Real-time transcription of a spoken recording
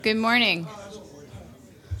Good morning.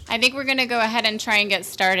 I think we're going to go ahead and try and get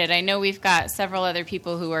started. I know we've got several other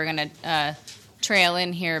people who are going to trail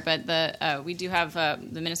in here, but we do have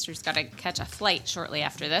the minister's got to catch a flight shortly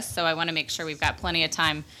after this, so I want to make sure we've got plenty of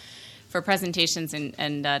time for presentations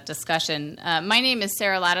and discussion. My name is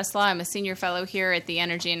Sarah Ladislaw. I'm a senior fellow here at the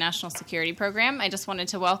Energy and National Security Program. I just wanted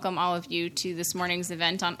to welcome all of you to this morning's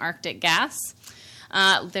event on Arctic gas.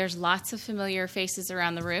 There's lots of familiar faces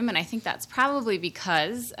around the room, and I think that's probably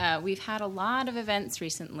because we've had a lot of events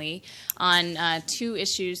recently on two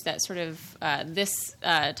issues that sort of this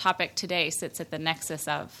topic today sits at the nexus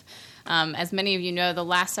of. As many of you know, the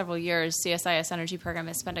last several years, CSIS Energy Program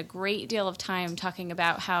has spent a great deal of time talking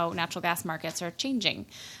about how natural gas markets are changing.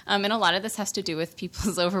 And a lot of this has to do with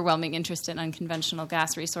people's overwhelming interest in unconventional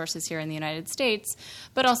gas resources here in the United States,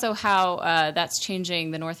 but also how that's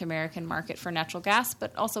changing the North American market for natural gas,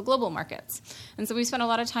 but also global markets. And so we spent a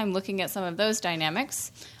lot of time looking at some of those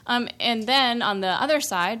dynamics. And then on the other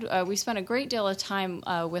side, we spent a great deal of time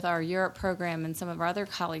with our Europe program and some of our other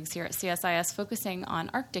colleagues here at CSIS focusing on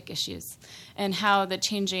Arctic issues and how the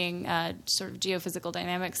changing sort of geophysical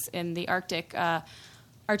dynamics in the Arctic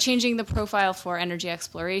are changing the profile for energy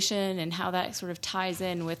exploration and how that sort of ties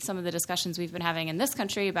in with some of the discussions we've been having in this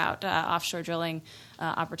country about offshore drilling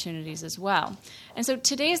opportunities as well. And so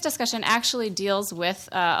today's discussion actually deals with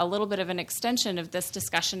a little bit of an extension of this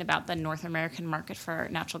discussion about the North American market for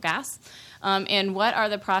natural gas and what are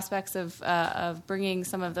the prospects of bringing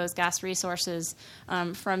some of those gas resources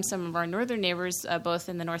from some of our northern neighbors, both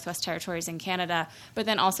in the Northwest Territories and Canada, but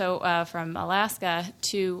then also from Alaska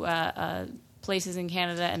to places in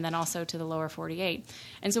Canada and then also to the lower 48.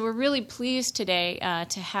 And so we're really pleased today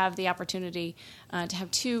to have the opportunity to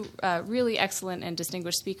have two really excellent and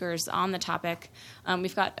distinguished speakers on the topic.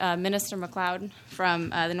 We've got Minister McLeod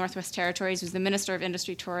from the Northwest Territories, who's the Minister of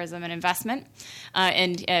Industry, Tourism, and Investment,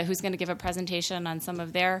 and who's going to give a presentation on some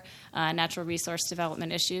of their natural resource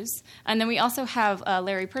development issues. And then we also have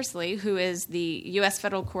Larry Persily, who is the U.S.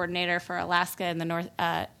 Federal Coordinator for Alaska and the North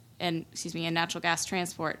and natural gas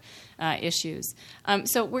transport issues.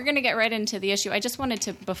 So we're going to get right into the issue. I just wanted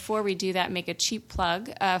to, before we do that, make a cheap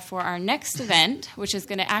plug for our next event, which is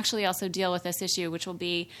going to actually also deal with this issue, which will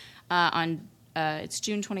be on, it's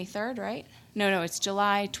June 23rd, right? No, it's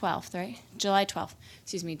July 12th, right? July 12th.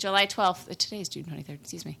 July 12th. Today is June 23rd,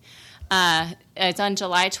 excuse me. It's on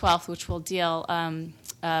July 12th, which will deal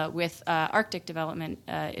with Arctic development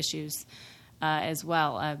issues. As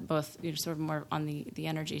well, both sort of more on the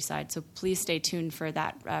energy side. So please stay tuned for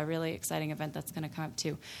that really exciting event that's going to come up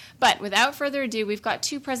too. But without further ado, we've got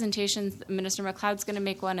two presentations. Minister McLeod's going to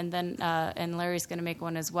make one, and then and Larry's going to make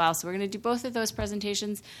one as well. So we're going to do both of those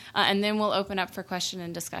presentations, and then we'll open up for question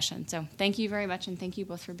and discussion. So thank you very much, and thank you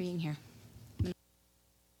both for being here.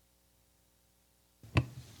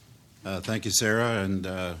 Thank you, Sarah,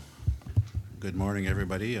 and good morning,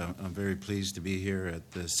 everybody. I'm very pleased to be here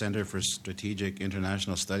at the Center for Strategic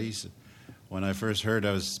International Studies. When I first heard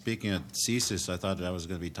I was speaking at CSIS, I thought I was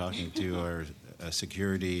going to be talking to our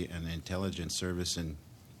security and intelligence service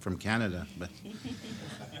from Canada.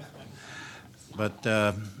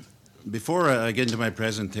 But before I get into my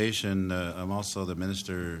presentation, I'm also the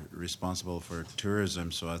minister responsible for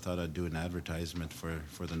tourism, so I thought I'd do an advertisement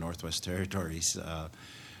for the Northwest Territories.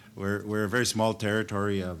 We're a very small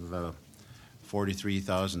territory of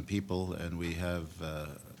 43,000 people, and we have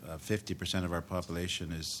 50% of our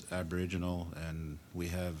population is Aboriginal, and we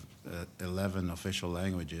have 11 official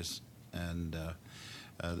languages. And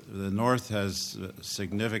the North has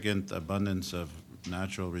significant abundance of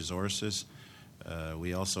natural resources.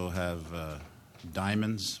 We also have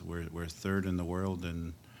diamonds. We're third in the world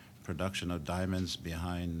in production of diamonds,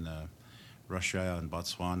 behind Russia and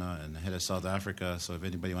Botswana and ahead of South Africa. So if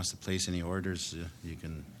anybody wants to place any orders, you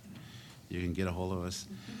can get a hold of us.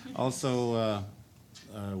 Also,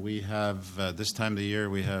 we have, this time of the year,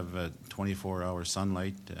 we have 24-hour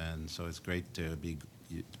sunlight, and so it's great to be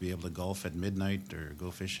able to golf at midnight or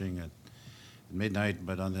go fishing at midnight.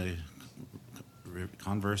 But on the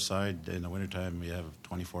converse side, in the wintertime, we have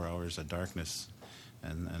 24 hours of darkness.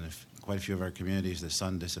 And if quite a few of our communities, the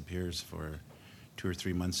sun disappears for 2 or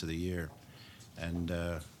 3 months of the year. And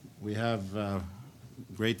we have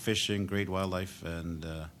great fishing, great wildlife, and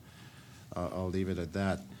I'll leave it at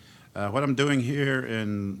that. What I'm doing here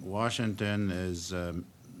in Washington is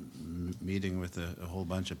meeting with a whole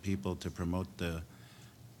bunch of people to promote the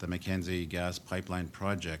Mackenzie Gas Pipeline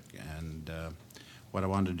Project. And what I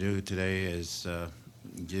want to do today is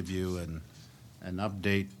give you an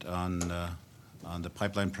update on the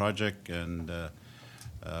pipeline project and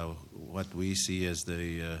what we see as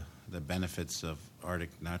the benefits of Arctic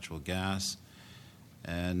natural gas,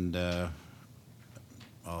 And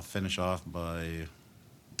I'll finish off by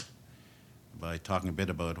talking a bit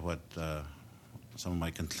about what some of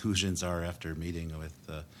my conclusions are after meeting with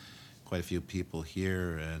quite a few people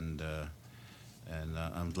here, and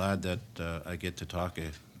I'm glad that I get to talk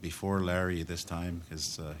before Larry this time,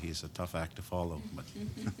 because he's a tough act to follow.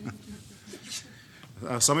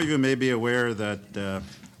 But some of you may be aware that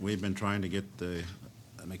we've been trying to get the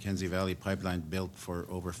Mackenzie Valley Pipeline built for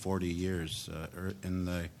over 40 years. In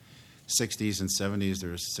the 60s and 70s,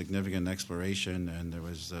 there was significant exploration, and there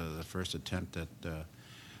was the first attempt at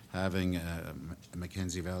having a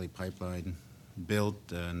Mackenzie Valley Pipeline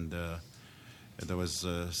built, and there was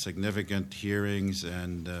significant hearings,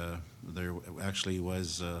 and there actually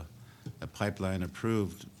was a pipeline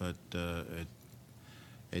approved, but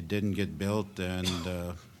it didn't get built, and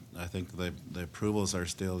I think the approvals are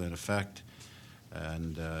still in effect.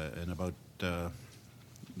 And in about the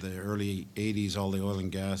early 80s, all the oil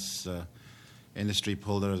and gas industry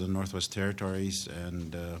pulled out of the Northwest Territories,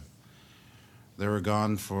 and they were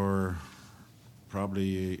gone for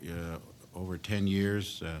probably over 10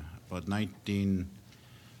 years. In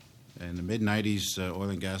the mid-90s, oil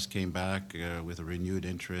and gas came back with a renewed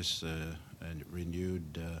interest and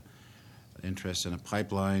renewed interest in a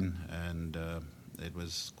pipeline, and it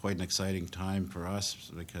was quite an exciting time for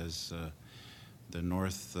us, because the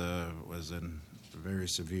North was in a very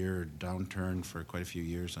severe downturn for quite a few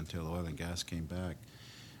years until oil and gas came back.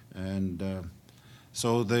 And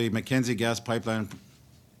so the Mackenzie Gas Pipeline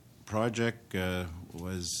Project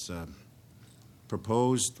was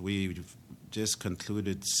proposed. We just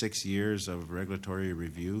concluded 6 years of regulatory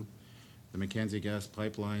review. The Mackenzie Gas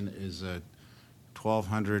Pipeline is a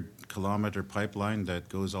 1,200-kilometer pipeline that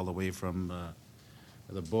goes all the way from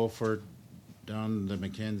the Beaufort down the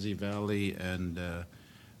Mackenzie Valley and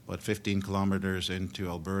about 15 kilometers into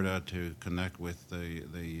Alberta to connect with the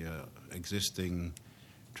existing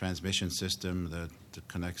transmission system that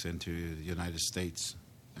connects into the United States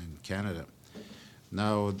and Canada.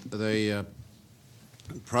 Now, the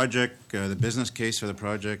project, the business case for the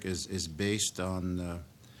project is based on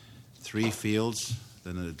 3 fields,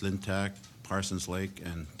 the Lintac, Parsons Lake,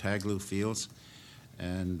 and Tagloo fields,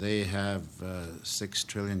 and they have 6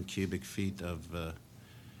 trillion cubic feet of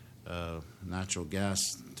natural gas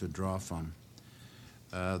to draw from.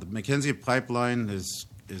 The Mackenzie Pipeline is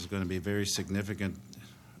going to be a very significant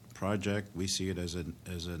project. We see it as a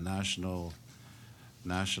national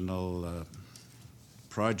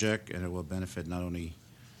project, and it will benefit not only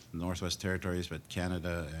the Northwest Territories but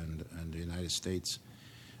Canada and the United States.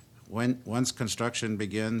 Once construction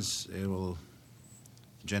begins, it will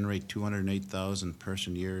generate 208,000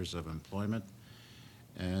 person-years of employment,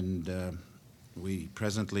 and we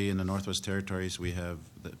presently in the Northwest Territories we have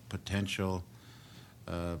the potential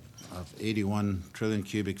of 81 trillion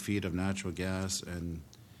cubic feet of natural gas and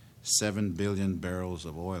 7 billion barrels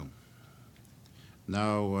of oil.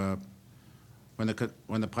 Now, when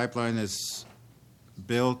the pipeline is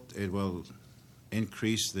built, it will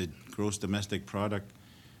increase the gross domestic product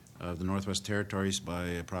of the Northwest Territories by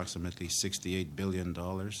approximately $68 billion,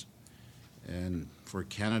 and for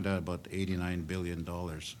Canada about $89 billion.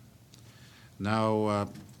 Now,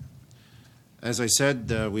 as I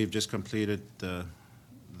said, we've just completed the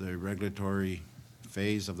regulatory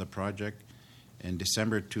phase of the project. In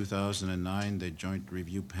December 2009, the Joint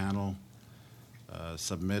Review Panel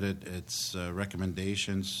submitted its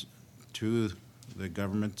recommendations to the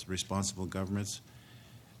government, responsible governments.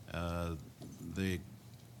 The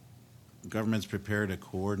governments prepared a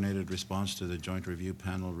coordinated response to the Joint Review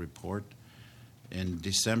Panel report. In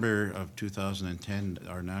December of 2010,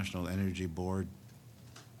 our National Energy Board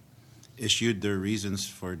issued their reasons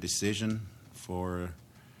for decision for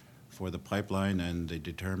the pipeline, and they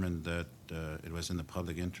determined that it was in the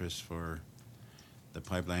public interest for the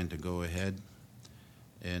pipeline to go ahead.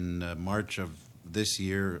 In March of this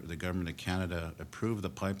year, the Government of Canada approved the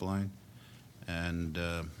pipeline, and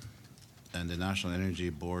the National Energy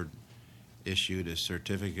Board issued a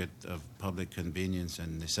certificate of public convenience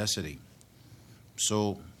and necessity.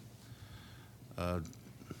 So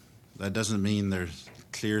that doesn't mean there's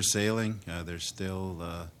clear sailing. There's still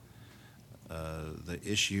the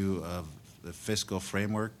issue of the fiscal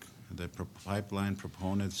framework. The pipeline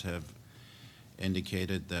proponents have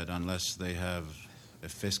indicated that unless they have a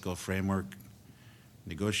fiscal framework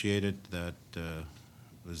negotiated, that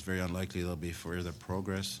it's very unlikely there'll be further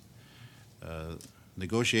progress.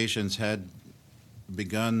 Negotiations had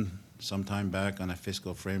begun some time back on a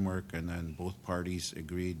fiscal framework, and then both parties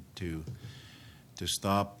agreed to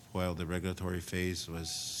stop while the regulatory phase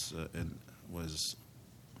was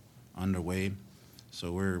underway.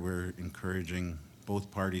 So we're encouraging both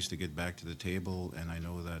parties to get back to the table, and I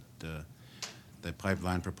know that the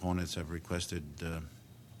pipeline proponents have requested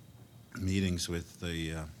meetings with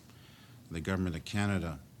the Government of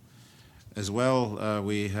Canada. As well,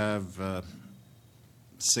 we have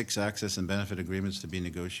 6 access and benefit agreements to be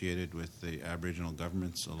negotiated with the Aboriginal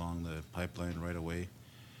governments along the pipeline right away.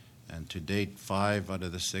 And to date, 5 out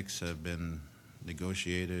of the 6 have been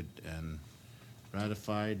negotiated and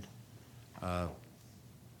ratified.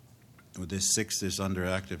 This 6th is under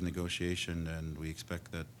active negotiation, and we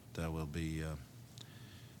expect that will be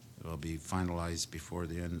finalized before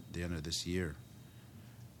the end of this year.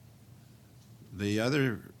 The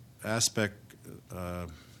other aspect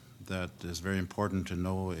that is very important to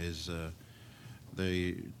know is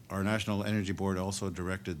our National Energy Board also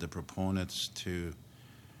directed the proponents to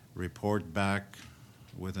report back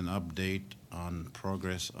with an update on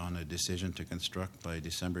progress on a decision to construct by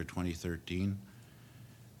December 2013,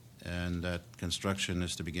 and that construction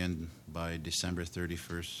is to begin by December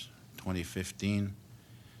 31st, 2015.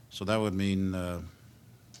 So that would mean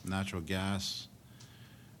natural gas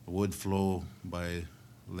would flow by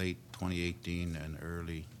late 2018 and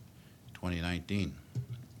early 2019.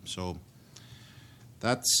 So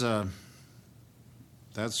that's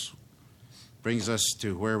brings us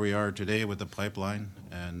to where we are today with the pipeline.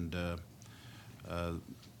 And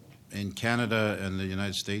in Canada and the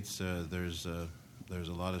United States, there's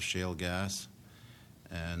a lot of shale gas,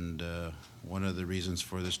 and one of the reasons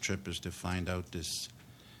for this trip is to find out is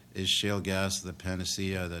shale gas the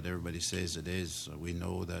panacea that everybody says it is. We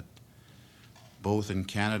know that both in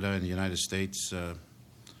Canada and the United States,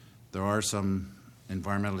 there are some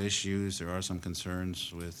environmental issues, there are some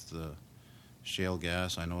concerns with shale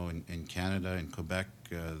gas. I know in Canada, in Quebec,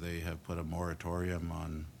 they have put a moratorium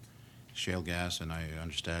on shale gas, and I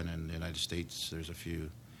understand in the United States there's a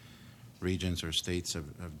few regions or states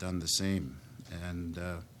have done the same. And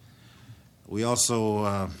we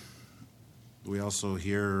also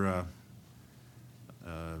hear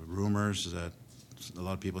rumors that a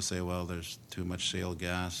lot of people say, well, there's too much shale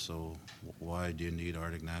gas, so why do you need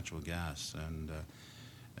Arctic natural gas?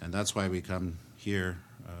 And that's why we come here.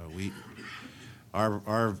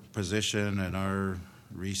 Our position and our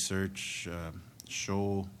research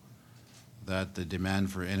show that the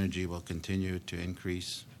demand for energy will continue to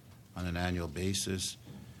increase on an annual basis,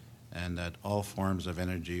 and that all forms of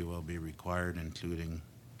energy will be required, including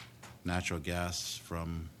natural gas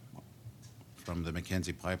from the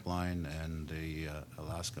Mackenzie pipeline and the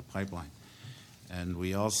Alaska pipeline. And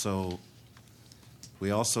we also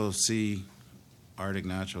see Arctic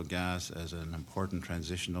natural gas as an important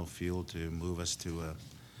transitional fuel to move us to a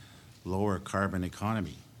lower carbon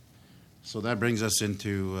economy. So that brings us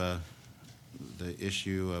into the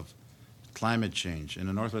issue of climate change. In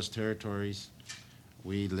the Northwest Territories,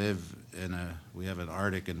 we have an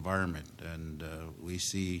Arctic environment, and we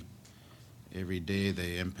see every day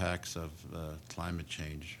the impacts of climate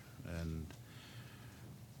change. And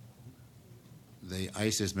the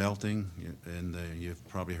ice is melting, and you've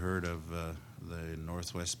probably heard of the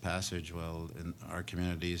Northwest Passage. Well, in our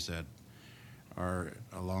communities that are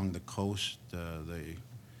along the coast, the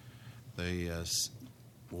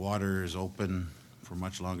water is open for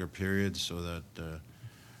much longer periods, so that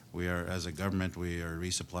we are, as a government, we are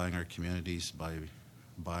resupplying our communities by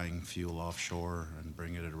buying fuel offshore and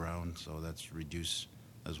bringing it around. So that's reduce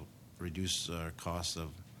our costs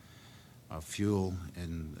of fuel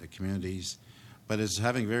in the communities. But it's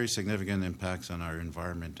having very significant impacts on our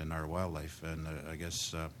environment and our wildlife. And I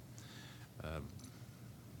guess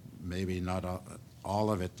maybe not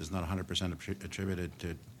all of it is not 100% attributed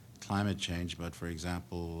to climate change. But for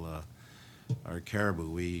example, our caribou,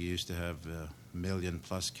 we used to have 1 million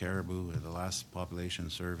plus caribou. The last population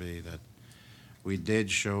survey that we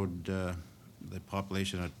did showed the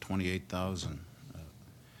population at 28,000.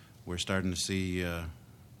 We're starting to see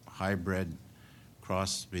hybrid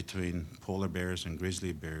cross between polar bears and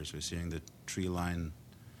grizzly bears. We're seeing the tree line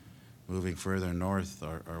moving further north.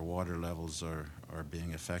 Our water levels are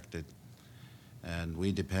being affected. And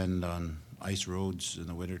we depend on ice roads in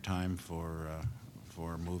the wintertime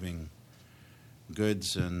for moving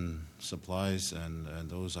goods and supplies, and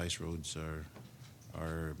those ice roads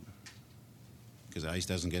are because the ice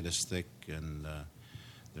doesn't get as thick, and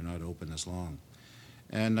they're not open as long.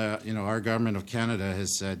 And our government of Canada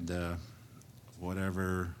has said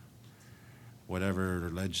whatever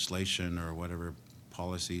legislation or whatever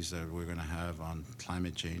policies that we're going to have on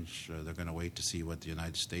climate change, they're going to wait to see what the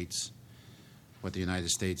United States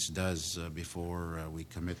does before we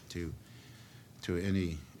commit to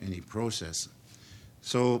any process.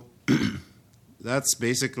 So that's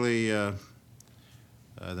basically the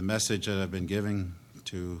message that I've been giving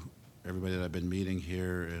to everybody that I've been meeting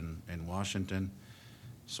here in Washington.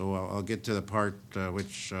 So I'll get to the part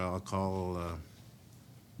which I'll call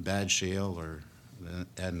bad shale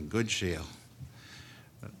and good shale.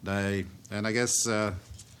 I guess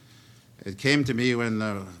it came to me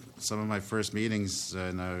when some of my first meetings,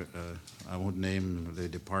 and I won't name the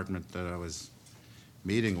department that I was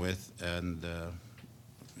meeting with, and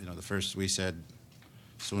the first we said,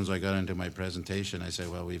 as soon as I got into my presentation, I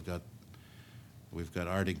said, well, we've got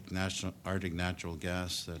Arctic natural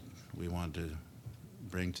gas that we want to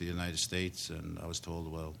bring to the United States, and I was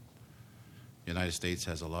told, well, the United States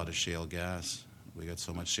has a lot of shale gas. We got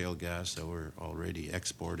so much shale gas that we're already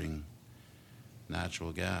exporting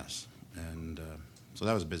natural gas, and so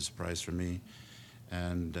that was a big surprise for me.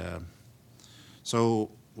 And so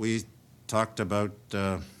we talked about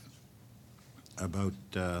the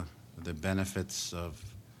benefits of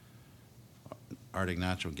Arctic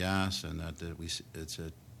natural gas, and that it's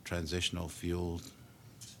a transitional fuel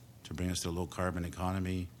to bring us to a low carbon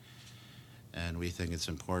economy. And we think it's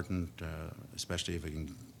important, especially if we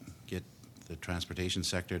can get the transportation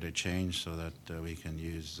sector to change so that we can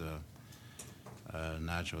use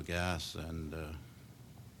natural gas. And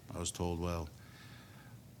I was told, well,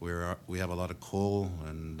 we have a lot of coal,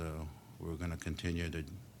 and we're going to continue to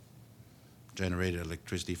generate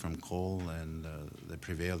electricity from coal, and the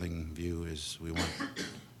prevailing view is we want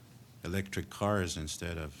electric cars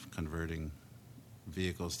instead of converting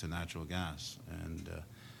vehicles to natural gas.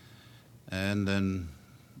 And then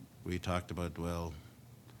we talked about, well,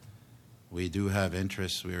 we do have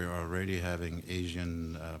interests. We're already having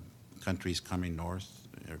Asian countries coming north.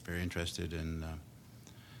 They're very interested in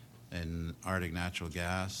Arctic natural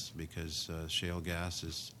gas because shale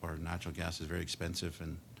gas or natural gas is very expensive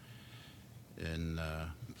in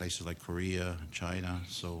places like Korea, China.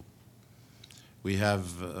 So we have,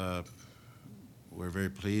 we're very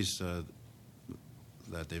pleased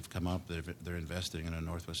that they've come up. They're investing in the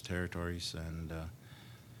Northwest Territories,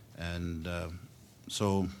 and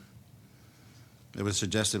so it was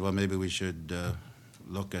suggested, well, maybe we should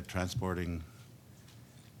look at transporting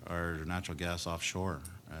our natural gas offshore,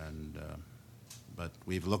 and but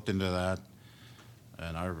we've looked into that,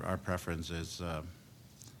 and our preference is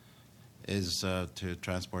to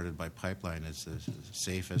transport it by pipeline. It's the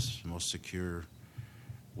safest, most secure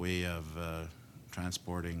way of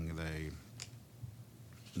transporting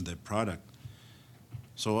the product.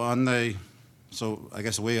 So I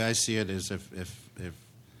guess the way I see it is if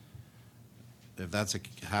that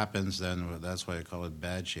happens, then that's why I call it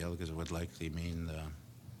bad shale, because it would likely mean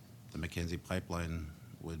the Mackenzie pipeline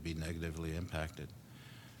would be negatively impacted.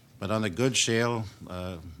 But on the good shale,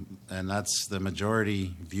 and that's the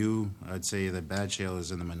majority view, I'd say the bad shale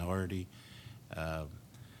is in the minority.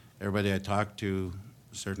 Everybody I talk to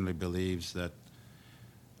certainly believes that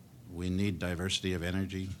we need diversity of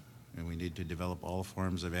energy, and we need to develop all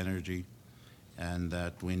forms of energy, and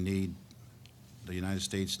that the United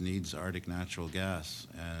States needs Arctic natural gas,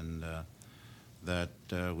 and that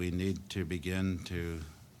we need to begin to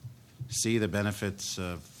see the benefits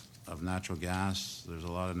of natural gas. There's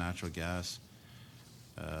a lot of natural gas.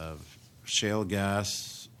 Shale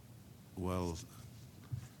gas will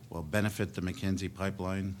benefit the Mackenzie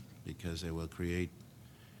pipeline because it will create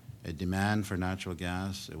a demand for natural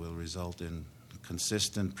gas. It will result in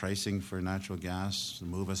consistent pricing for natural gas to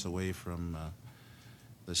move us away from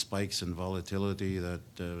the spikes in volatility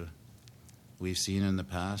that we've seen in the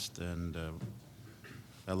past. And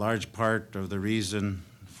a large part of the reason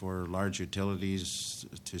for large utilities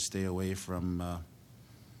to stay away from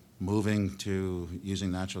moving to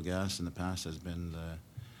using natural gas in the past has been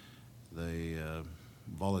the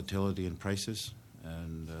volatility in prices.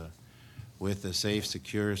 And with a safe,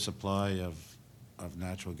 secure supply of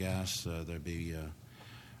natural gas, there'd be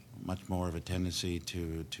much more of a tendency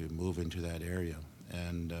to move into that area.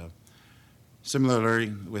 And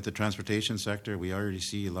similarly, with the transportation sector, we already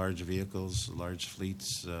see large vehicles, large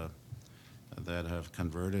fleets that have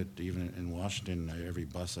converted. Even in Washington, every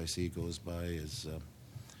bus I see goes by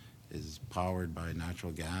is powered by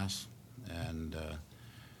natural gas. And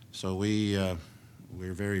so we're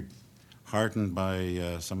very heartened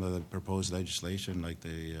by some of the proposed legislation, like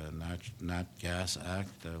the NAT GAS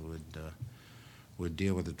Act that would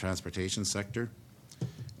deal with the transportation sector.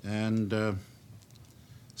 And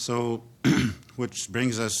so, which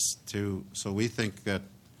brings us to, so we think that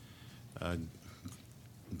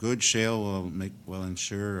good shale will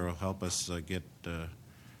ensure or help us get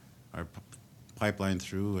our pipeline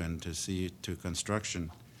through and to see it to construction.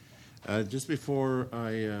 Just before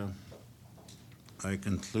I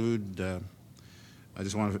conclude, I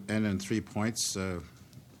just want to end on 3 points.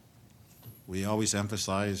 we always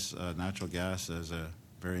emphasize natural gas as a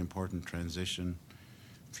very important transition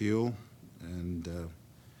fuel, and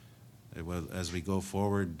as we go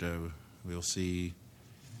forward, we'll see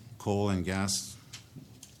coal and gas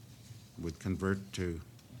would convert to,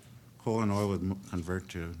 coal and oil would convert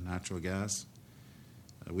to natural gas.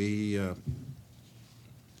 We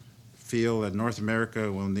feel that North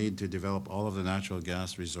America will need to develop all of the natural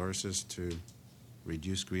gas resources to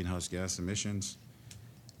reduce greenhouse gas emissions,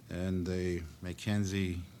 and the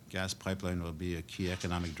Mackenzie Gas Pipeline will be a key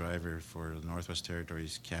economic driver for the Northwest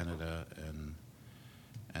Territories, Canada,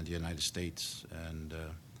 and the United States. And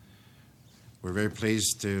we're very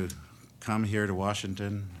pleased to come here to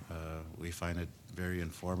Washington. We find it very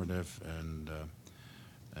informative, and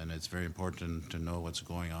it's very important to know what's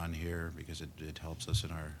going on here, because it helps us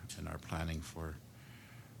in our planning for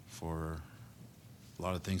a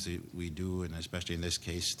lot of things that we do, and especially in this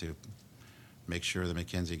case to make sure the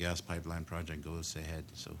Mackenzie Gas Pipeline Project goes ahead.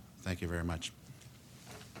 So thank you very much.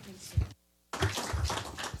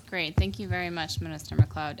 Great. Thank you very much, Minister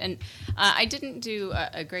McLeod. And I didn't do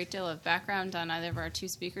a great deal of background on either of our two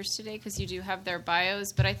speakers today, because you do have their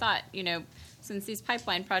bios, but I thought, since these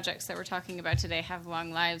pipeline projects that we're talking about today have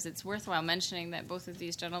long lives, it's worthwhile mentioning that both of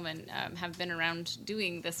these gentlemen have been around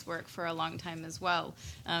doing this work for a long time as well,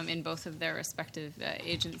 in both of their respective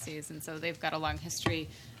agencies, and so they've got a long history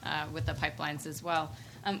with the pipelines as well.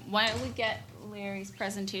 Why don't we get Larry's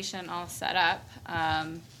presentation all set up?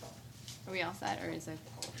 Are we all set, or is it?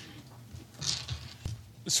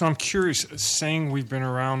 So I'm curious, saying we've been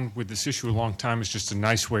around with this issue a long time is just a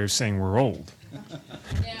nice way of saying we're old.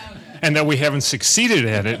 Yeah. And that we haven't succeeded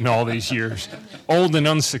at it in all these years. Old and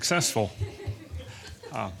unsuccessful.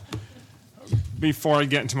 Before I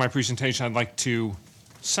get into my presentation, I'd like to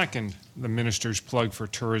second the minister's plug for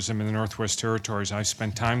tourism in the Northwest Territories. I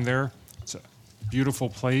spent time there. It's a beautiful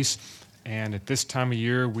place, and at this time of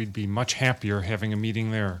year, we'd be much happier having a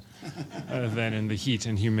meeting there than in the heat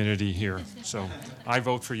and humidity here. So I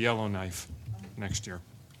vote for Yellowknife next year.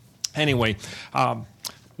 Anyway,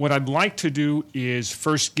 what I'd like to do is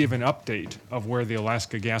first give an update of where the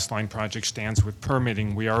Alaska Gas Line project stands with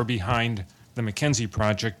permitting. We are behind the Mackenzie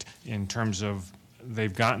project in terms of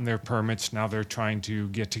they've gotten their permits. Now they're trying to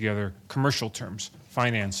get together commercial terms,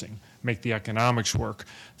 financing, make the economics work.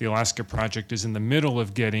 The Alaska project is in the middle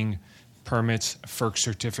of getting permits, FERC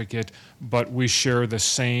certificate, but we share the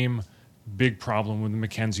same big problem with the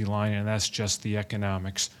Mackenzie line, and that's just the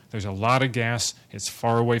economics. There's a lot of gas, it's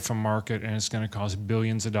far away from market, and it's going to cost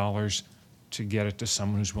billions of dollars to get it to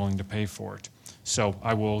someone who's willing to pay for it. So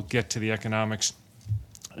I will get to the economics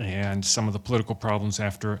and some of the political problems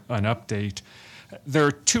after an update. There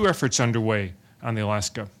are two efforts underway on the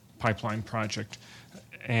Alaska Pipeline Project,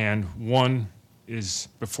 and one is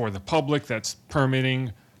before the public, that's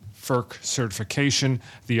permitting, FERC certification.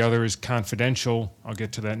 The other is confidential. I'll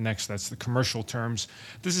get to that next. That's the commercial terms.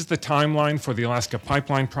 This is the timeline for the Alaska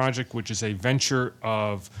Pipeline Project, which is a venture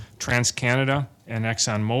of TransCanada and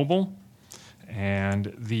ExxonMobil. And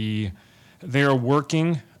they are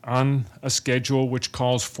working on a schedule which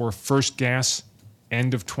calls for first gas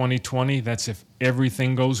end of 2020. That's if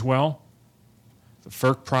everything goes well. The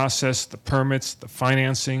FERC process, the permits, the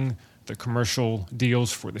financing, the commercial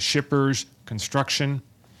deals for the shippers, construction.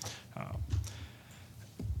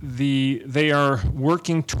 They are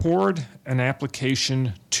working toward an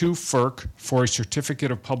application to FERC for a certificate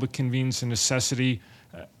of public convenience and necessity.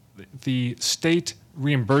 The state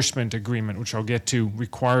reimbursement agreement, which I'll get to,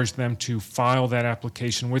 requires them to file that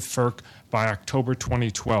application with FERC by October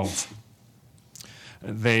 2012.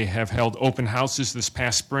 They have held open houses this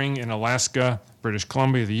past spring in Alaska, British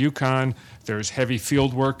Columbia, the Yukon. There's heavy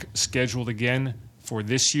field work scheduled again for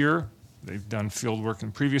this year. They've done field work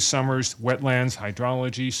in previous summers, wetlands,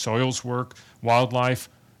 hydrology, soils work, wildlife,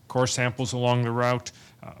 core samples along the route.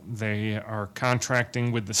 They are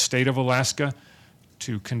contracting with the state of Alaska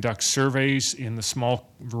to conduct surveys in the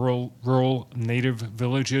small rural native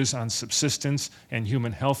villages on subsistence and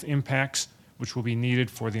human health impacts, which will be needed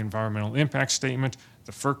for the environmental impact statement,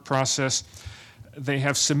 the FERC process. They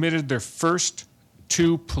have submitted their first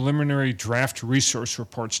two preliminary draft resource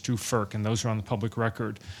reports to FERC, and those are on the public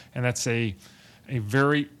record. And that's a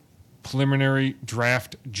very preliminary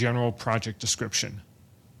draft general project description.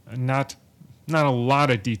 Not a lot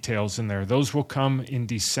of details in there. Those will come in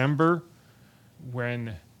December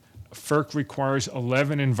when FERC requires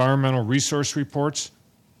 11 environmental resource reports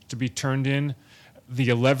to be turned in. The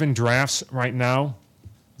 11 drafts right now,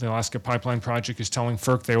 the Alaska Pipeline Project is telling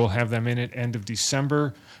FERC they will have them in at end of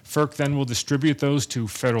December. FERC then will distribute those to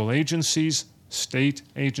federal agencies, state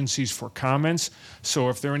agencies for comments. So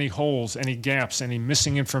if there are any holes, any gaps, any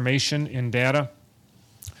missing information in data,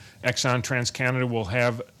 Exxon TransCanada will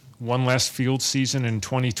have one last field season in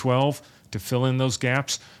 2012 to fill in those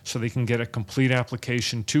gaps so they can get a complete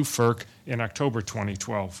application to FERC in October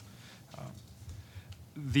 2012.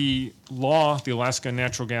 The law, the Alaska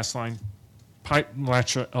Natural Gas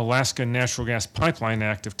Pipeline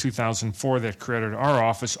Act of 2004 that created our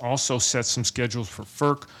office also sets some schedules for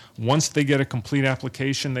FERC. Once they get a complete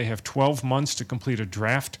application, they have 12 months to complete a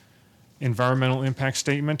draft environmental impact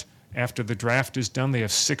statement. After the draft is done, they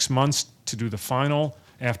have 6 months to do the final.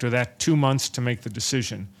 After that, 2 months to make the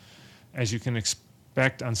decision. As you can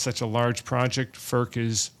expect on such a large project, FERC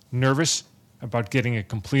is nervous about getting a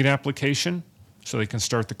complete application so they can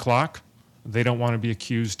start the clock. They don't want to be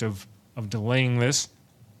accused of delaying this.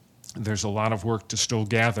 There's a lot of work to still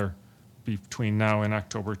gather between now and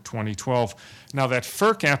October 2012. Now, that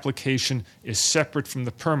FERC application is separate from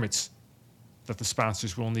the permits that the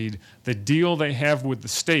sponsors will need. The deal they have with the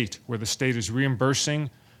state, where the state is reimbursing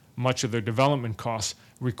much of their development costs,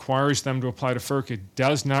 requires them to apply to FERC. It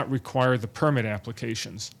does not require the permit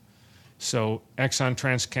applications. So Exxon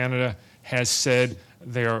TransCanada has said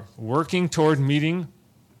they are working toward meeting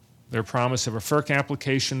their promise of a FERC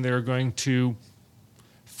application. They're going to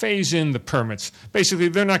phase in the permits. Basically,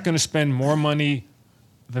 they're not going to spend more money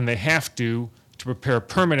than they have to prepare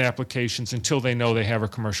permit applications until they know they have a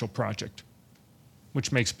commercial project,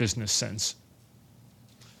 which makes business sense.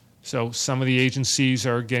 So some of the agencies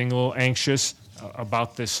are getting a little anxious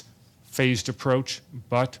about this phased approach,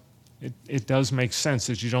 but it does make sense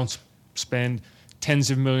that you don't spend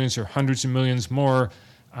tens of millions or hundreds of millions more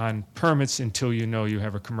on permits until you know you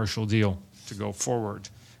have a commercial deal to go forward.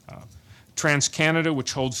 TransCanada,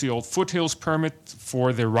 which holds the old Foothills permit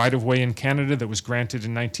for their right-of-way in Canada that was granted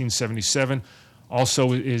in 1977,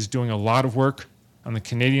 also is doing a lot of work. On the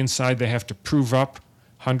Canadian side, they have to prove up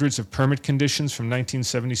hundreds of permit conditions from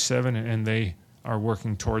 1977, and they are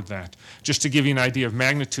working toward that. Just to give you an idea of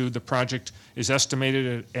magnitude, the project is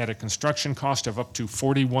estimated at a construction cost of up to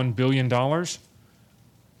 $41 billion.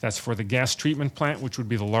 That's for the gas treatment plant, which would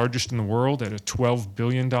be the largest in the world at a $12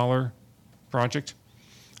 billion project.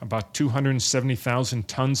 About 270,000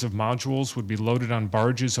 tons of modules would be loaded on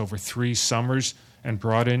barges over 3 summers and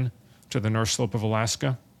brought in to the North Slope of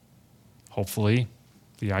Alaska. Hopefully,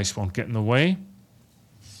 the ice won't get in the way.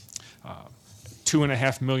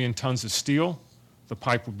 2.5 million tons of steel. The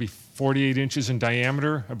pipe would be 48 inches in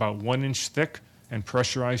diameter, about 1 inch thick, and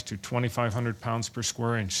pressurized to 2,500 pounds per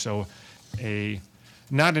square inch. So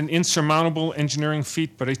not an insurmountable engineering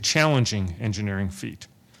feat, but a challenging engineering feat.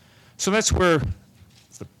 So that's where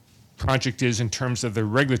the project is in terms of the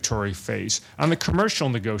regulatory phase. On the commercial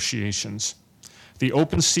negotiations, the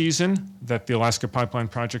open season that the Alaska Pipeline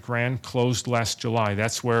Project ran closed last July.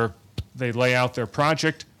 That's where they lay out their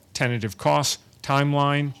project, tentative costs,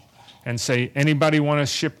 timeline, and say, anybody want to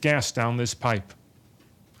ship gas down this pipe?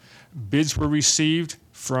 Bids were received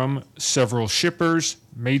from several shippers,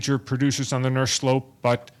 major producers on the North Slope,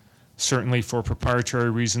 but certainly for proprietary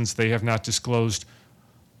reasons, they have not disclosed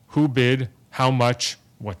who bid, how much,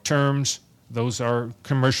 what terms. Those are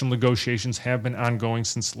commercial negotiations have been ongoing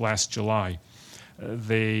since last July.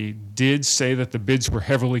 They did say that the bids were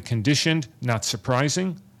heavily conditioned, not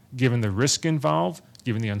surprising, given the risk involved,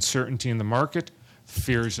 given the uncertainty in the market,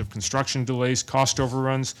 fears of construction delays, cost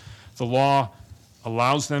overruns. The law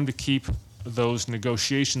allows them to keep those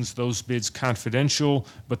negotiations, those bids confidential,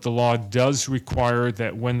 but the law does require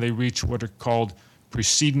that when they reach what are called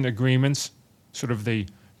precedent agreements, sort of the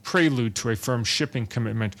prelude to a firm shipping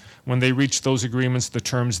commitment, when they reach those agreements, the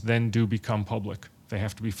terms then do become public. They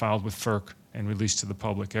have to be filed with FERC and released to the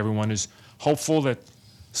public. Everyone is hopeful that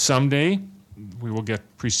someday we will get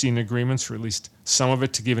precedent agreements, or at least some of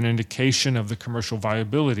it, to give an indication of the commercial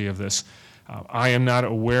viability of this. I am not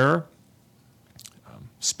aware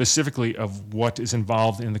specifically of what is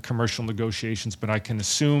involved in the commercial negotiations, but I can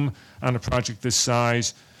assume on a project this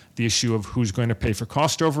size, the issue of who's going to pay for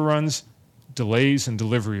cost overruns, delays in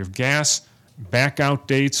delivery of gas, back-out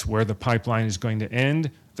dates, where the pipeline is going to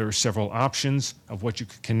end. There are several options of what you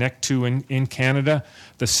could connect to in Canada.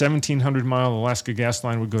 The 1,700-mile Alaska gas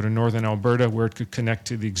line would go to northern Alberta, where it could connect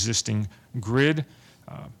to the existing grid.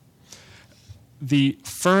 The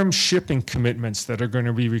firm shipping commitments that are going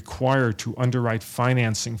to be required to underwrite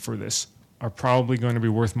financing for this are probably going to be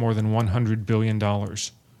worth more than $100 billion. We're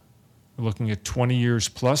looking at 20 years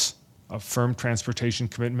plus of firm transportation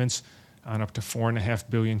commitments on up to 4.5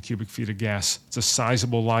 billion cubic feet of gas. It's a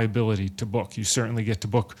sizable liability to book. You certainly get to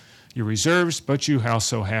book your reserves, but you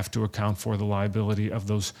also have to account for the liability of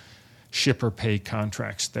those shipper pay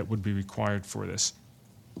contracts that would be required for this.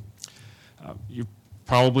 You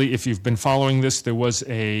probably, if you've been following this, there was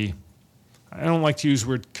I don't like to use the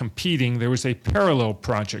word competing, there was a parallel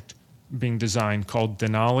project being designed called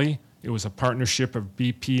Denali. It was a partnership of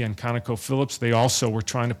BP and ConocoPhillips. They also were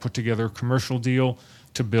trying to put together a commercial deal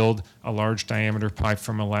to build a large diameter pipe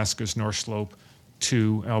from Alaska's North Slope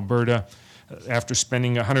to Alberta. After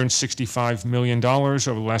spending $165 million over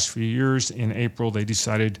the last few years, in April they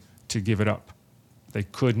decided to give it up. They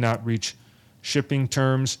could not reach shipping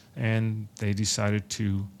terms, and they decided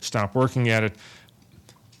to stop working at it.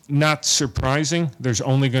 Not surprising, there's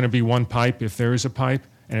only going to be one pipe if there is a pipe,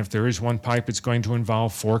 and if there is one pipe, it's going to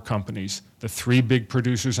involve 4 companies. The 3 big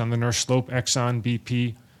producers on the North Slope, Exxon,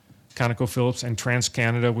 BP, ConocoPhillips, and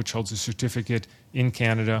TransCanada, which holds a certificate in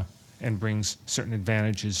Canada and brings certain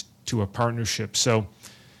advantages to a partnership. So,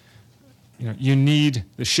 you need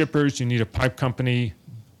the shippers, you need a pipe company,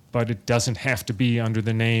 but it doesn't have to be under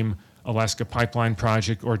the name Alaska Pipeline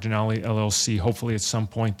Project or Denali LLC. Hopefully at some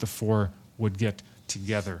point the 4 would get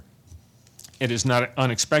together. It is not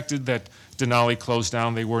unexpected that Denali closed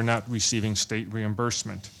down. They were not receiving state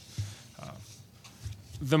reimbursement.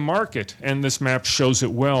 The market, and this map shows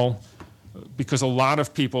it well, because a lot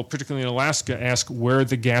of people, particularly in Alaska, ask where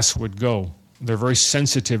the gas would go. They're very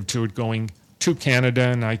sensitive to it going to Canada,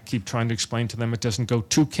 and I keep trying to explain to them it doesn't go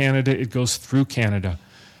to Canada, it goes through Canada.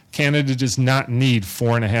 Canada does not need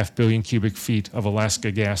 4.5 billion cubic feet of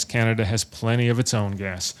Alaska gas. Canada has plenty of its own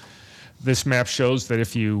gas. This map shows that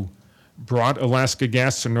if you brought Alaska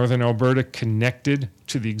gas to northern Alberta, connected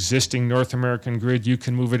to the existing North American grid, you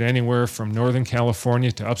can move it anywhere from northern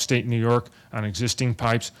California to upstate New York on existing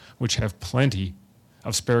pipes, which have plenty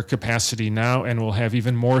of spare capacity now and will have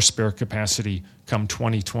even more spare capacity come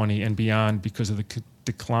 2020 and beyond because of the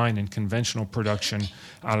decline in conventional production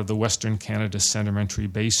out of the Western Canada Sedimentary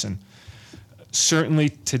Basin. Certainly,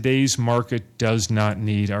 today's market does not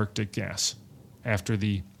need Arctic gas. After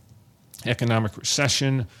the economic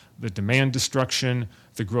recession, the demand destruction,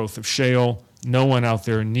 the growth of shale, no one out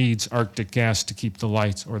there needs Arctic gas to keep the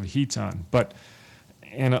lights or the heat on.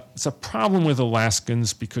 And it's a problem with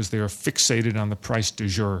Alaskans because they are fixated on the price du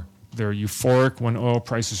jour. They're euphoric when oil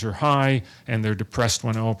prices are high, and they're depressed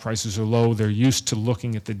when oil prices are low. They're used to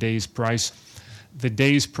looking at the day's price. The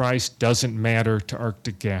day's price doesn't matter to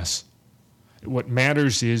Arctic gas. What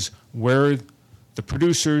matters is where the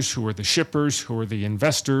producers, who are the shippers, who are the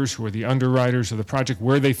investors, who are the underwriters of the project,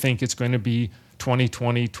 where they think it's going to be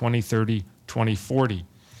 2020, 2030, 2040.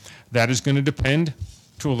 That is going to depend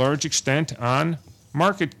to a large extent on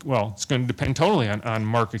it's going to depend totally on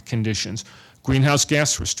market conditions. Greenhouse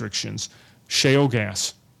gas restrictions, shale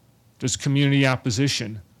gas, does community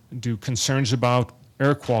opposition, do concerns about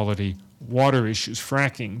air quality, water issues,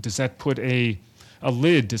 fracking, does that put a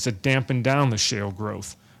lid, does it dampen down the shale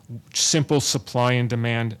growth? Simple supply and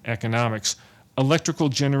demand economics. Electrical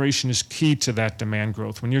generation is key to that demand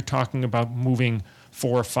growth. When you're talking about moving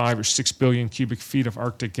 4 or 5 or 6 billion cubic feet of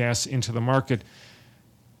Arctic gas into the market,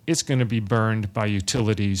 it's going to be burned by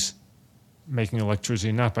utilities making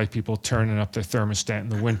electricity, not by people turning up their thermostat in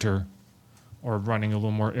the winter or running a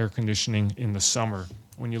little more air conditioning in the summer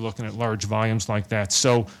when you're looking at large volumes like that.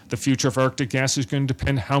 So the future of Arctic gas is going to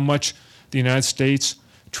depend how much the United States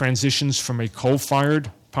transitions from a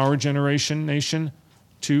coal-fired power generation nation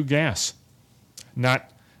to gas.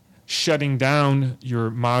 Not shutting down your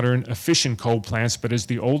modern efficient coal plants, but as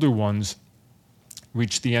the older ones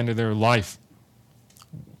reach the end of their life,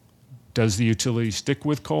 does the utility stick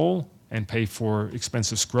with coal and pay for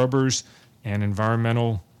expensive scrubbers and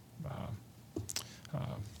environmental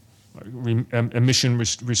emission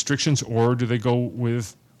restrictions, or do they go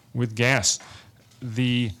with gas?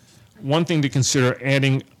 The one thing to consider,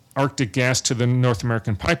 adding Arctic gas to the North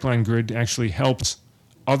American pipeline grid actually helps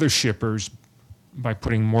other shippers by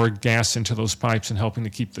putting more gas into those pipes and helping to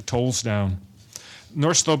keep the tolls down.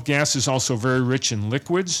 North Slope gas is also very rich in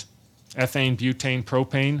liquids, ethane, butane,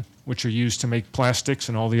 propane, which are used to make plastics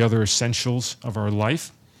and all the other essentials of our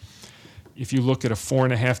life. If you look at a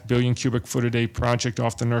 4.5 billion cubic foot a day project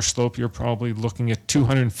off the North Slope, you're probably looking at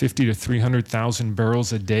 250 to 300,000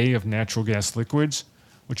 barrels a day of natural gas liquids,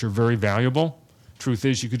 which are very valuable. Truth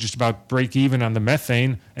is, you could just about break even on the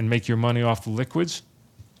methane and make your money off the liquids.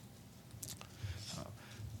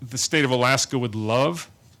 The state of Alaska would love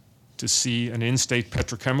to see an in-state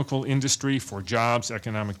petrochemical industry for jobs,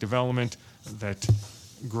 economic development, that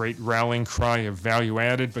great rallying cry of value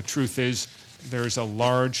added, but truth is there's a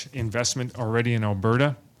large investment already in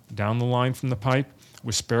Alberta down the line from the pipe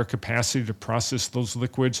with spare capacity to process those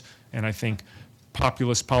liquids, and I think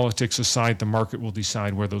populist politics aside, the market will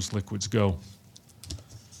decide where those liquids go.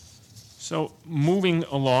 So moving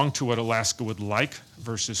along to what Alaska would like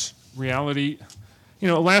versus reality,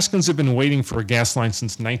 Alaskans have been waiting for a gas line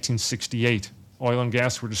since 1968. Oil and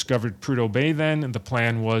gas were discovered at Prudhoe Bay then, and the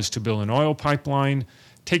plan was to build an oil pipeline,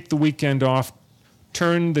 take the weekend off,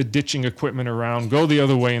 turn the ditching equipment around, go the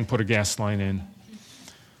other way, and put a gas line in.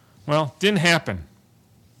 Well, didn't happen.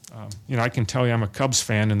 I can tell you I'm a Cubs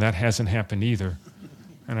fan, and that hasn't happened either.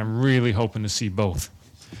 And I'm really hoping to see both.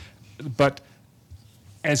 But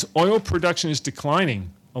as oil production is declining,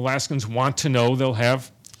 Alaskans want to know they'll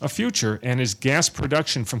have a future. And as gas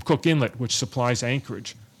production from Cook Inlet, which supplies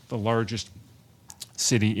Anchorage, the largest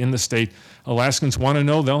city in the state, Alaskans want to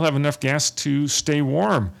know they'll have enough gas to stay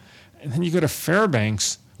warm. And then you go to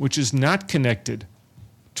Fairbanks, which is not connected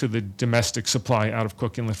to the domestic supply out of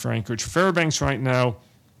Cook Inlet for Anchorage. Fairbanks right now,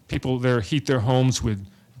 people there heat their homes with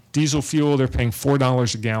diesel fuel. They're paying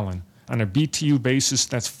 $4 a gallon. On a BTU basis,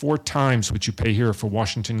 that's 4 times what you pay here for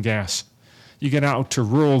Washington Gas. You get out to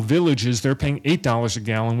rural villages, they're paying $8 a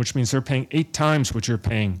gallon, which means they're paying 8 times what you're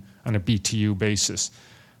paying on a BTU basis.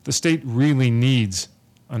 The state really needs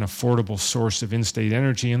an affordable source of in-state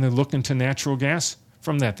energy, and they're looking to natural gas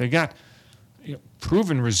from that. They got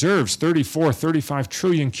proven reserves, 35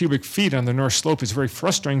 trillion cubic feet on the North Slope. It's very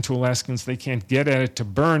frustrating to Alaskans. They can't get at it to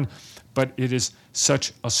burn, but it is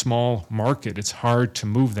such a small market. It's hard to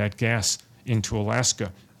move that gas into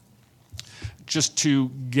Alaska. Just to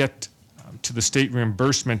get to the state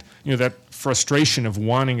reimbursement, that frustration of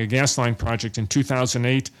wanting a gas line project in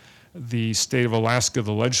 2008, the state of Alaska,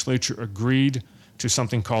 the legislature agreed to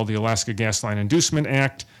something called the Alaska Gas Line Inducement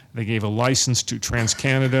Act. They gave a license to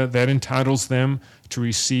TransCanada that entitles them to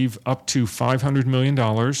receive up to $500 million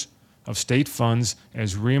of state funds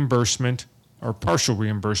as reimbursement or partial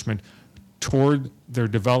reimbursement toward their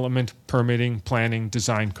development, permitting, planning,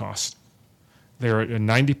 design costs. They're at a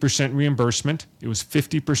 90% reimbursement. It was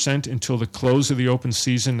 50% until the close of the open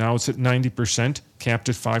season. Now it's at 90%, capped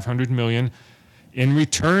at $500 million. In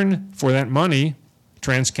return for that money,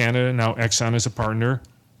 TransCanada, now Exxon as a partner,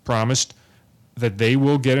 promised that they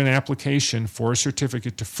will get an application for a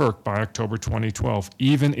certificate to FERC by October 2012,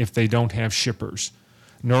 even if they don't have shippers.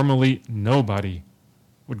 Normally, nobody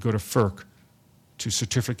would go to FERC to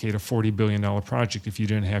certificate a $40 billion project if you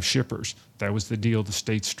didn't have shippers. That was the deal the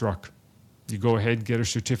state struck. You go ahead, get a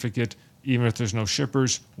certificate, even if there's no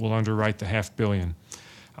shippers, we'll underwrite the $500 million.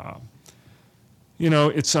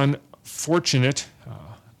 It's unfortunate.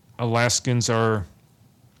 Many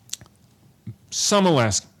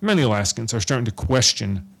Alaskans are starting to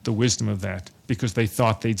question the wisdom of that because they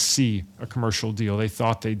thought they'd see a commercial deal. They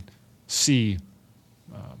thought they'd see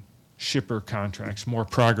shipper contracts, more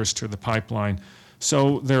progress to the pipeline.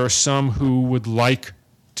 So there are some who would like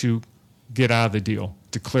to get out of the deal,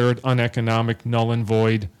 declare it uneconomic, null and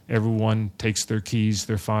void. Everyone takes their keys,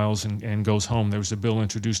 their files, and goes home. There was a bill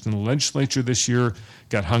introduced in the legislature this year,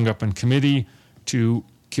 got hung up in committee to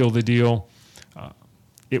kill the deal.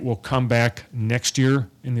 It will come back next year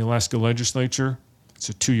in the Alaska legislature. It's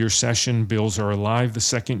a 2-year session. Bills are alive the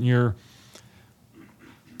second year.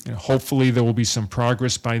 And hopefully there will be some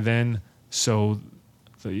progress by then, so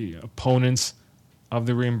the opponents of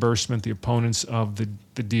the reimbursement, the opponents of the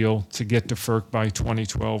deal to get to FERC by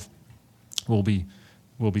 2012 will be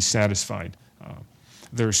satisfied.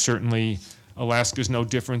 There's certainly, Alaska is no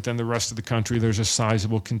different than the rest of the country. There's a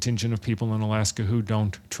sizable contingent of people in Alaska who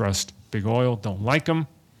don't trust big oil, don't like them,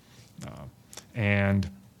 and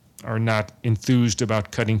are not enthused about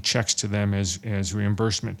cutting checks to them as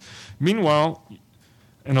reimbursement. Meanwhile,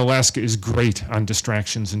 and Alaska is great on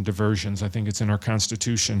distractions and diversions. I think it's in our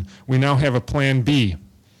Constitution. We now have a Plan B.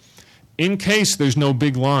 In case there's no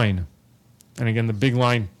big line, and again, the big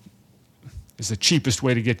line is the cheapest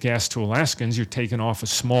way to get gas to Alaskans. You're taking off a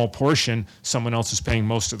small portion. Someone else is paying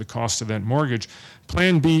most of the cost of that mortgage.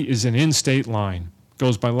 Plan B is an in-state line.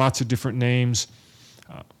 Goes by lots of different names.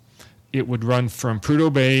 It would run from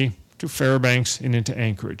Prudhoe Bay to Fairbanks and into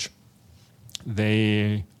Anchorage.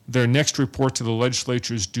 Their next report to the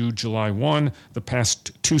legislature is due July 1. The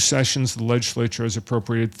past 2 sessions, the legislature has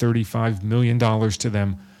appropriated $35 million to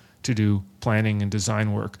them to do planning and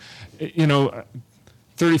design work.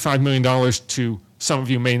 $35 million to some of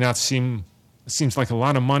you may not seems like a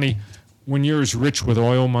lot of money. When you're as rich with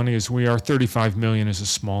oil money as we are, $35 million is a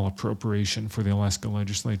small appropriation for the Alaska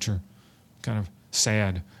legislature. Kind of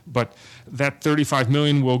sad. But that $35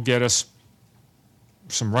 million will get us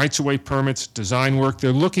some rights-of-way permits, design work.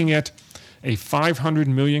 They're looking at a 500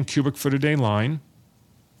 million cubic foot a day line,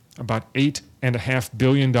 about $8.5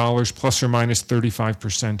 billion, plus or minus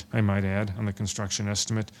 35%, I might add, on the construction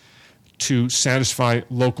estimate, to satisfy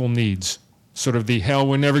local needs. sort of the hell,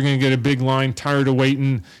 we're never going to get a big line, tired of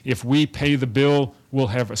waiting. If we pay the bill, we'll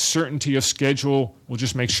have a certainty of schedule. We'll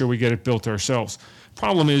just make sure we get it built ourselves.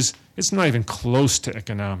 Problem is, it's not even close to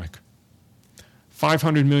economic.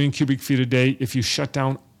 500 million cubic feet a day, if you shut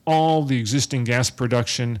down all the existing gas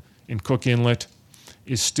production in Cook Inlet,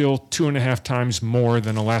 is still 2.5 times more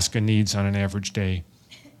than Alaska needs on an average day.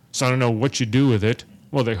 So I don't know what you do with it.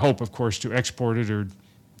 Well, they hope, of course, to export it or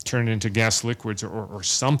turn it into gas liquids or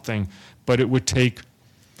something, but it would take,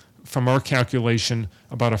 from our calculation,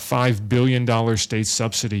 about a $5 billion state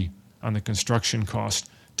subsidy on the construction cost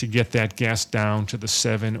to get that gas down to the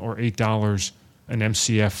 $7 or $8 an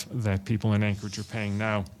MCF that people in Anchorage are paying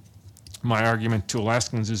now. My argument to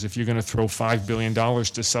Alaskans is if you're going to throw $5 billion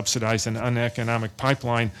to subsidize an uneconomic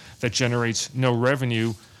pipeline that generates no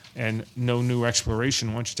revenue and no new exploration,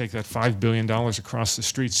 why don't you take that $5 billion across the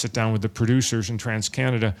street, sit down with the producers in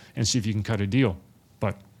TransCanada and see if you can cut a deal.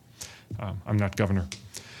 But I'm not governor.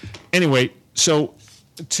 Anyway, so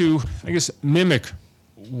to, I guess, mimic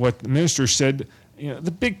what the minister said,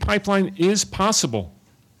 the big pipeline is possible.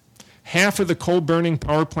 Half of the coal-burning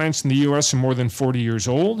power plants in the U.S. are more than 40 years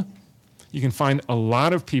old. You can find a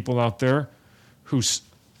lot of people out there who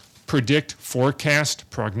predict, forecast,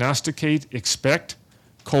 prognosticate, expect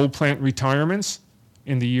coal plant retirements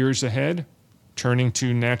in the years ahead, turning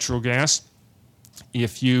to natural gas.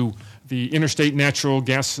 The Interstate Natural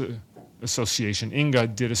Gas Association, INGA,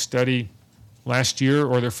 did a study last year,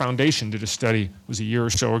 or their foundation did a study, it was a year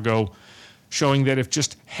or so ago, showing that if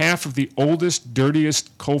just half of the oldest,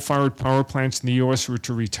 dirtiest coal-fired power plants in the U.S. were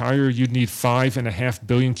to retire, you'd need 5.5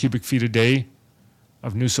 billion cubic feet a day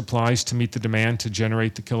of new supplies to meet the demand to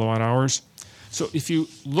generate the kilowatt hours. So if you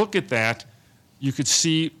look at that, you could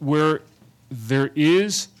see where there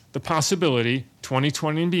is the possibility,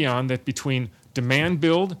 2020 and beyond, that between demand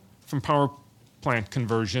build from power plant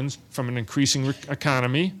conversions from an increasing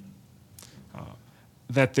economy,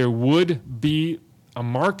 that there would be a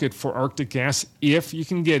market for Arctic gas if you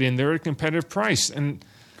can get in there at a competitive price. And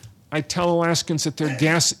I tell Alaskans that their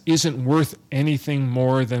gas isn't worth anything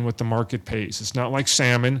more than what the market pays. It's not like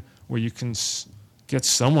salmon, where you can get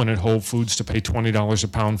someone at Whole Foods to pay $20 a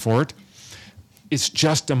pound for it. It's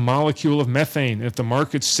just a molecule of methane. If the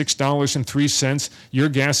market's $6.03, your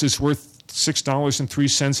gas is worth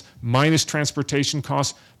 $6.03 minus transportation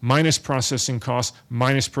costs, minus processing costs,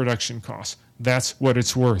 minus production costs. That's what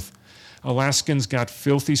it's worth. Alaskans got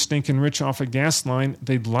filthy stinking rich off a gas line.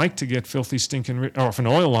 They'd like to get filthy stinking rich off an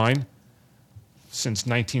oil line. Since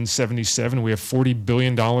 1977, we have $40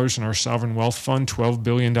 billion in our sovereign wealth fund, $12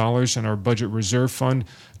 billion in our budget reserve fund,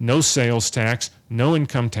 no sales tax, no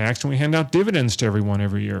income tax, and we hand out dividends to everyone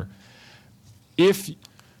every year. If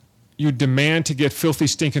you demand to get filthy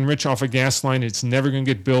stinking rich off a gas line, it's never going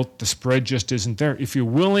to get built. The spread just isn't there. If you're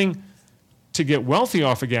willing to get wealthy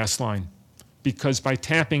off a gas line, because by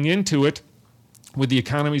tapping into it with the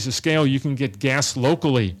economies of scale, you can get gas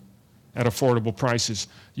locally at affordable prices.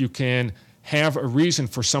 You can have a reason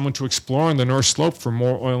for someone to explore on the North Slope for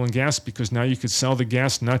more oil and gas, because now you could sell the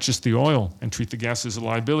gas, not just the oil, and treat the gas as a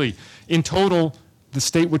liability. In total, the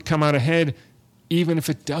state would come out ahead even if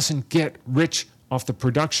it doesn't get rich off the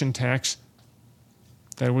production tax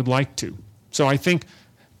that it would like to. So I think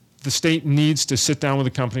the state needs to sit down with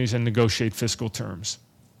the companies and negotiate fiscal terms.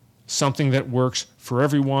 Something that works for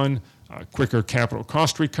everyone, quicker capital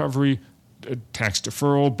cost recovery, tax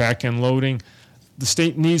deferral, back-end loading. The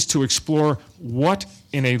state needs to explore what,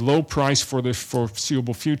 in a low price for the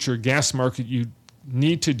foreseeable future gas market, you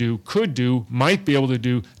need to do, could do, might be able to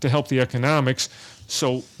do to help the economics.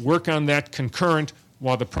 So work on that concurrent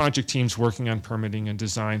while the project team's working on permitting and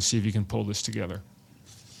design, see if you can pull this together.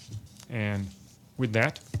 And with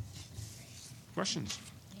that, questions?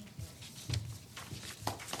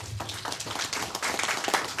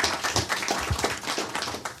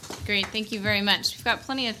 Great, thank you very much. We've got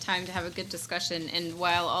plenty of time to have a good discussion, and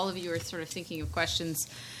while all of you are sort of thinking of questions,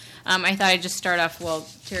 I thought I'd just start off while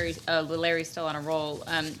Larry's still on a roll.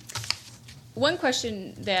 One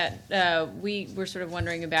question that we were sort of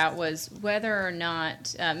wondering about was whether or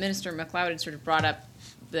not Minister McLeod had sort of brought up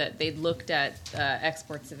that they'd looked at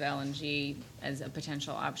exports of LNG as a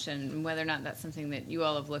potential option, and whether or not that's something that you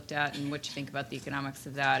all have looked at and what you think about the economics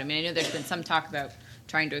of that. I mean, I know there's been some talk about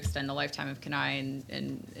trying to extend the lifetime of Kenai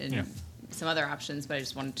and some other options, but I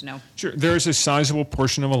just wanted to know. Sure. There is a sizable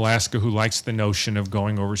portion of Alaska who likes the notion of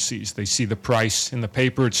going overseas. They see the price in the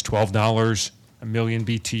paper, it's $12 a million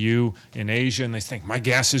BTU in Asia, and they think, my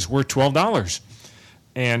gas is worth $12.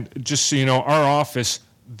 And just so you know, our office,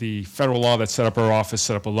 the federal law that set up our office,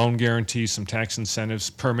 set up a loan guarantee, some tax incentives,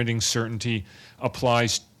 permitting certainty,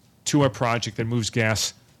 applies to a project that moves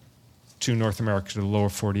gas to North America, to the lower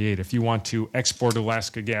 48. If you want to export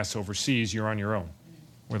Alaska gas overseas, you're on your own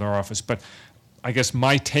with our office. But I guess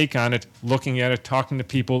my take on it, looking at it, talking to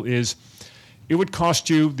people, is it would cost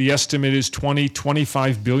you, the estimate is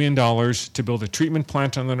 $25 billion to build a treatment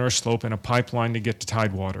plant on the North Slope and a pipeline to get to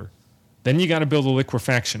Tidewater. Then you got to build a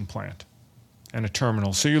liquefaction plant and a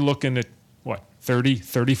terminal. So you're looking at, what,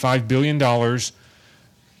 $35 billion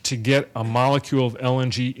to get a molecule of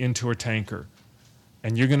LNG into a tanker.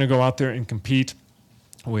 And you're going to go out there and compete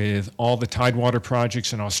with all the Tidewater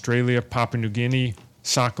projects in Australia, Papua New Guinea,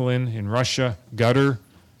 Sakhalin in Russia, Qatar.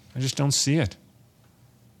 I just don't see it.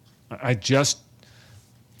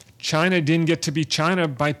 China didn't get to be China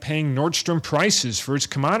by paying Nordstrom prices for its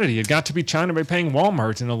commodity. It got to be China by paying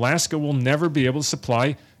Walmart, and Alaska will never be able to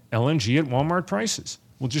supply LNG at Walmart prices.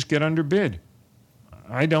 We'll just get underbid.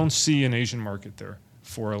 I don't see an Asian market there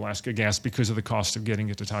for Alaska gas because of the cost of getting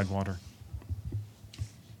it to Tidewater.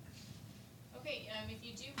 Okay, if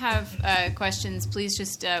you do have questions, please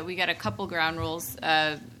just, we got a couple ground rules.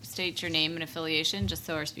 State your name and affiliation, just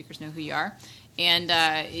so our speakers know who you are. And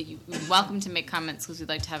you're welcome to make comments because we'd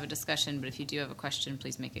like to have a discussion, but if you do have a question,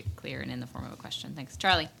 please make it clear and in the form of a question. Thanks.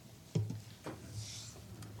 Charlie.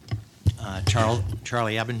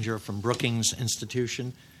 Charlie Ebinger from Brookings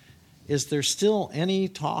Institution. Is there still any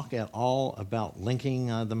talk at all about linking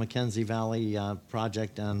the Mackenzie Valley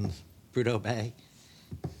project and Prudhoe Bay?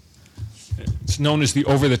 It's known as the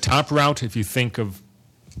over-the-top route. If you think of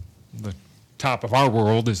the top of our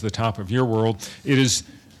world as the top of your world, it is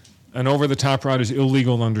an over-the-top route is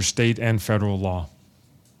illegal under state and federal law.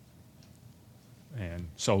 And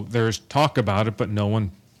so there's talk about it, but no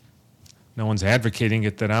one's advocating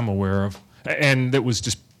it that I'm aware of. And it was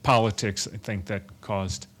just politics, I think, that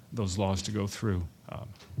caused those laws to go through.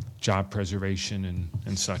 Job preservation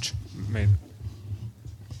and such.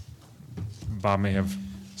 Bob may have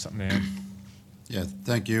something to add. Yeah,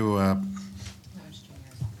 thank you.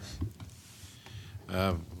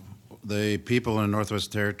 The people in the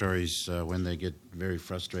Northwest Territories, when they get very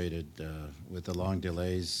frustrated with the long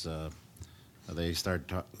delays, they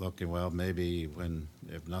start looking, well, maybe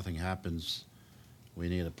if nothing happens, we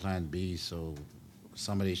need a plan B. So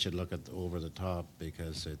somebody should look at over the top,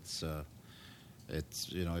 because it's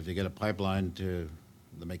if you get a pipeline to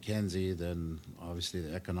the Mackenzie, then obviously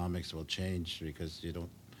the economics will change, because you don't.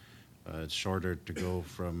 It's shorter to go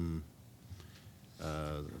from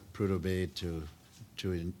Prudhoe Bay to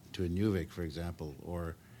Inuvik, for example,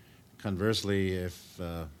 or conversely, if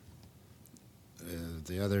the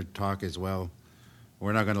other talk is, well,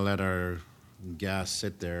 we're not going to let our gas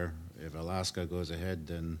sit there. If Alaska goes ahead,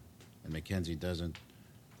 then and Mackenzie doesn't,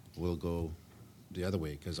 we'll go the other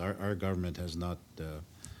way, because our government has not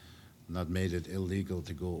made it illegal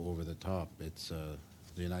to go over the top. It's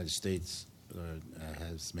the United States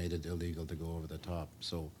has made it illegal to go over the top.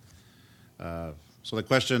 So the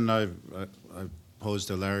question I've posed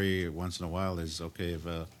to Larry once in a while is, okay, if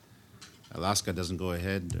Alaska doesn't go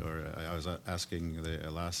ahead, or I was asking the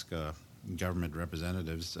Alaska government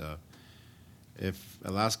representatives, if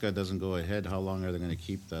Alaska doesn't go ahead, how long are they going to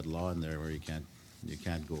keep that law in there where you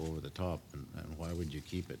can't go over the top, and why would you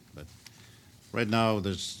keep it? But right now,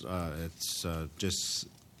 it's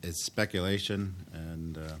speculation,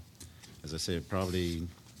 and as I say, probably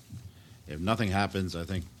if nothing happens, I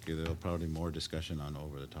think there'll probably be more discussion on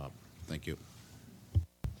over the top. Thank you.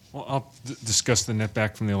 Well, I'll discuss the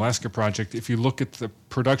netback from the Alaska project. If you look at the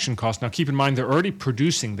production cost, now keep in mind they're already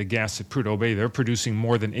producing the gas at Prudhoe Bay. They're producing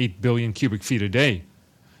more than 8 billion cubic feet a day,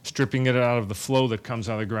 stripping it out of the flow that comes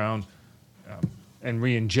out of the ground and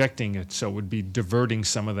re-injecting it. So it would be diverting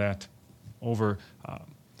some of that over.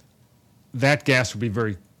 That gas would be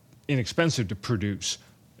very inexpensive to produce.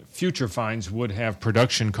 Future finds would have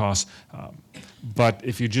production costs. But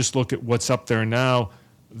if you just look at what's up there now,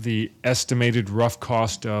 the estimated rough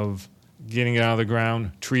cost of getting it out of the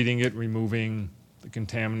ground, treating it, removing the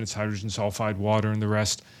contaminants, hydrogen sulfide, water, and the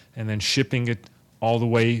rest, and then shipping it all the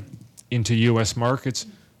way into U.S. markets,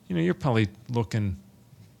 you're probably looking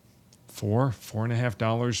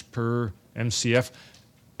 $4.5 per MCF,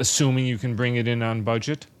 assuming you can bring it in on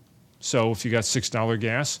budget. So if you got $6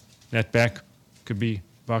 gas, netback could be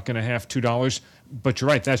 $1.50, $2. But you're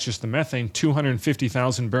right, that's just the methane.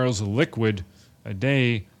 250,000 barrels of liquid a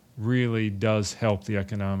day really does help the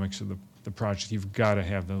economics of the project. You've got to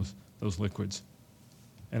have those liquids.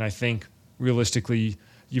 And I think realistically,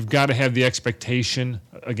 you've got to have the expectation,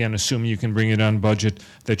 again, assuming you can bring it on budget,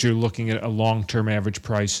 that you're looking at a long-term average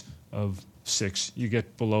price of $6. You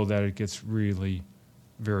get below that, it gets really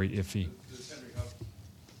very iffy.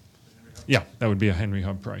 Yeah, that would be a Henry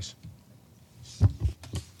Hub price.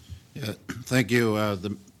 Yeah, thank you.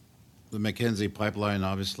 the Mackenzie pipeline,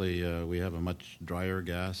 obviously, we have a much drier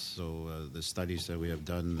gas, so the studies that we have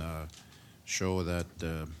done show that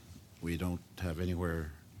we don't have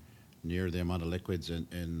anywhere near the amount of liquids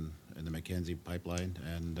in the Mackenzie pipeline.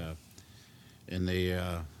 And in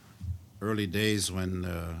the early days when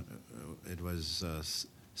it was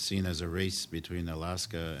seen as a race between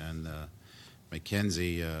Alaska and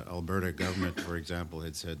Mackenzie, Alberta government, for example,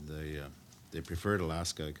 had said they preferred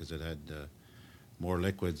Alaska because it had more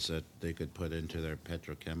liquids that they could put into their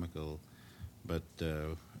petrochemical, but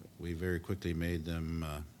we very quickly made them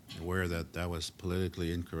aware that that was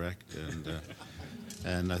politically incorrect,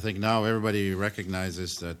 and I think now everybody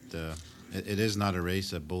recognizes that it is not a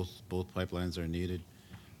race, that both pipelines are needed,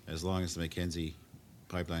 as long as the Mackenzie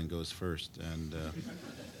pipeline goes first,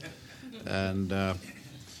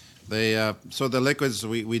 so the liquids,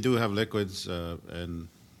 we do have liquids, and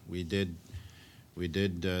we did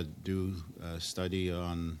do a study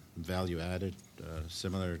on value added,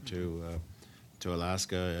 similar to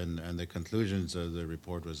Alaska, and the conclusions of the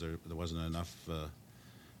report was there wasn't enough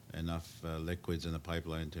liquids in the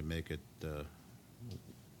pipeline to make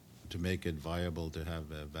it viable to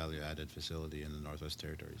have a value added facility in the Northwest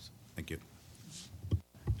Territories. Thank you.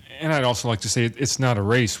 And I'd also like to say it's not a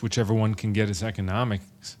race. Whichever one can get its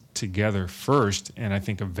economics together first, and I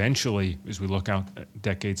think eventually, as we look out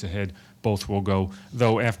decades ahead, both will go.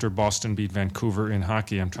 Though after Boston beat Vancouver in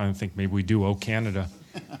hockey, I'm trying to think maybe we do owe Canada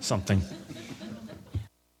something.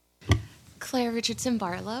 Claire Richardson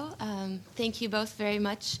Barlow. Thank you both very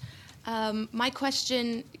much. My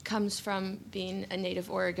question comes from being a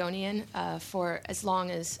native Oregonian. For as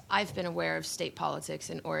long as I've been aware of state politics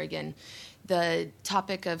in Oregon, the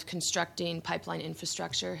topic of constructing pipeline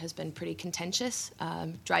infrastructure has been pretty contentious.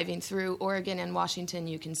 Driving through Oregon and Washington,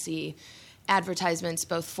 you can see advertisements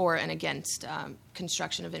both for and against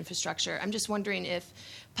construction of infrastructure. I'm just wondering if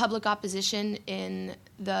public opposition in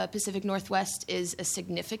the Pacific Northwest is a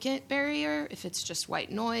significant barrier, if it's just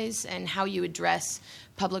white noise, and how you address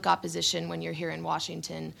public opposition when you're here in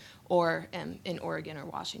Washington or in Oregon or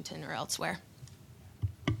Washington or elsewhere.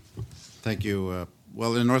 Thank you.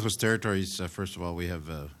 Well, in the Northwest Territories, first of all, we have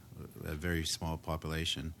a very small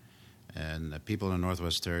population, and people in the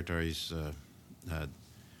Northwest Territories,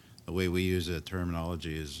 the way we use the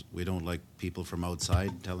terminology is we don't like people from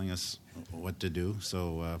outside telling us what to do.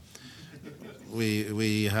 So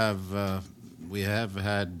we have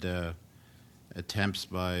had attempts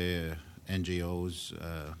by NGOs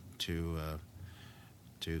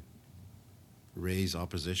to raise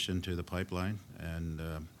opposition to the pipeline, and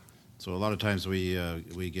so a lot of times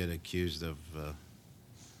we get accused of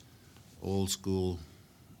old school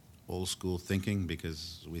thinking,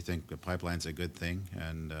 because we think the pipeline's a good thing,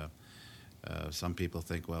 and some people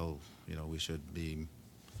think, well, we should be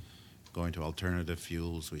going to alternative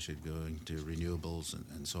fuels, we should go into renewables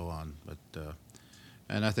and so on. But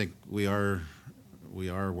and I think we are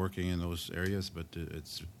working in those areas, but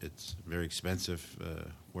it's very expensive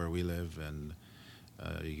where we live, and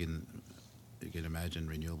you can imagine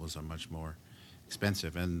renewables are much more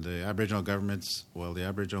expensive. And the Aboriginal governments,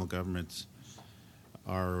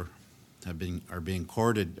 are being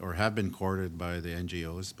courted or have been courted by the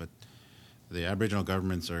NGOs, but the Aboriginal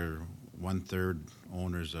governments are one-third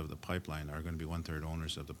owners of the pipeline, are going to be one-third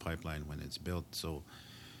owners of the pipeline when it's built. So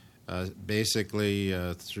basically,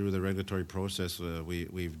 through the regulatory process,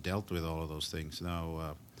 we've dealt with all of those things.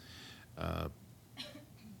 Now,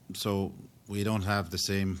 so we don't have the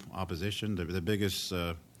same opposition. The biggest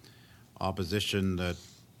opposition that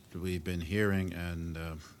we've been hearing, and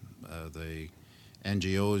the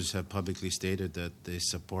NGOs have publicly stated that they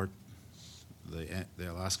support the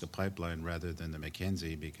Alaska pipeline rather than the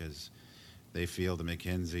Mackenzie, because they feel the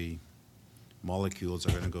Mackenzie molecules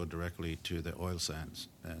are going to go directly to the oil sands.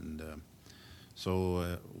 And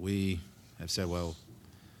so we have said, well,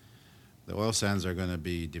 the oil sands are going to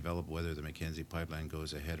be developed whether the Mackenzie pipeline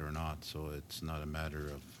goes ahead or not, so it's not a matter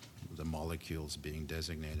of the molecules being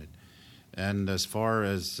designated. And as far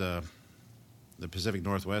as the Pacific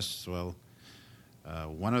Northwest, well,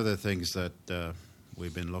 one of the things that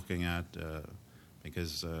we've been looking at,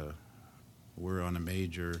 because we're on a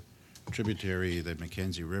major tributary, the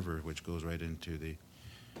Mackenzie River, which goes right into the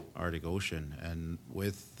Arctic Ocean, and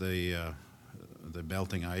with the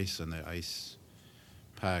melting ice and the ice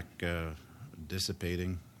pack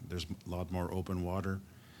dissipating, there's a lot more open water,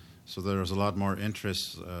 so there's a lot more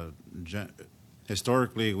interest.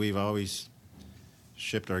 Historically, we've always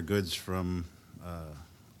shipped our goods from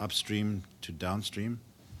upstream to downstream,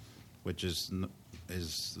 which is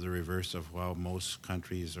the reverse of how most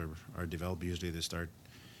countries are developed. Usually they start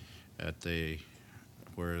at the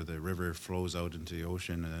where the river flows out into the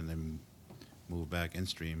ocean and then they move back in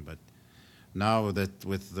stream. But now that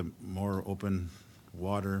with the more open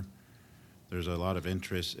water, there's a lot of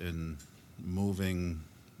interest in moving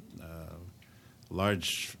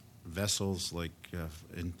large vessels like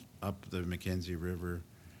up the Mackenzie River,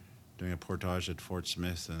 doing a portage at Fort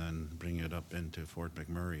Smith and then bringing it up into Fort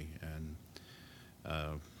McMurray. And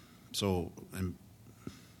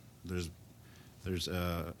there's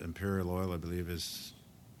Imperial Oil, I believe, is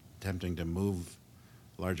attempting to move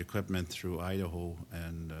large equipment through Idaho,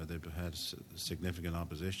 and they've had significant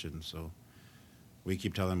opposition. So we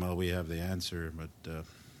keep telling them, well, we have the answer, but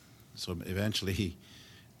so eventually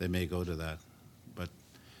they may go to that. But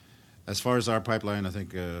as far as our pipeline, I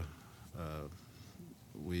think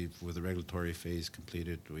with the regulatory phase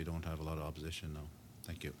completed, we don't have a lot of opposition now.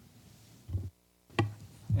 Thank you.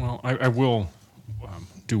 Well, I will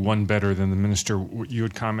do one better than the minister. You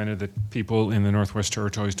had commented that people in the Northwest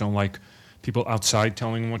Territories don't like people outside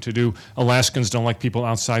telling them what to do. Alaskans don't like people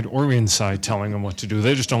outside or inside telling them what to do.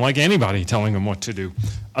 They just don't like anybody telling them what to do.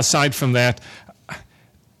 Aside from that,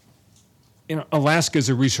 Alaska is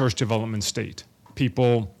a resource development state.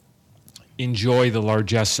 People enjoy the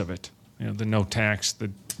largesse of it. The no tax, the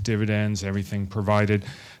dividends, everything provided.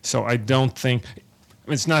 So I don't think,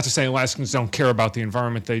 it's not to say Alaskans don't care about the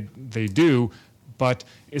environment, they do, but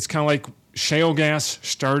it's kind of like shale gas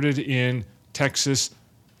started in Texas,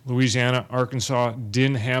 Louisiana, Arkansas,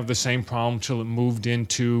 didn't have the same problem until it moved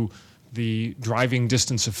into the driving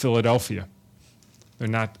distance of Philadelphia. They're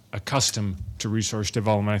not accustomed to resource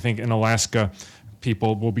development. I think in Alaska,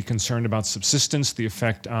 people will be concerned about subsistence, the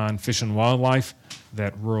effect on fish and wildlife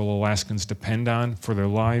that rural Alaskans depend on for their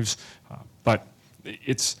lives. But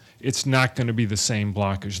it's not going to be the same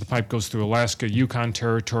blockage. The pipe goes through Alaska, Yukon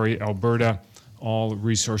Territory, Alberta, all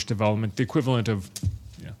resource development, the equivalent of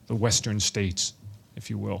the western states, if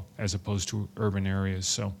you will, as opposed to urban areas.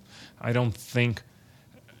 So I don't think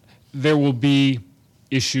there will be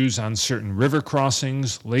issues on certain river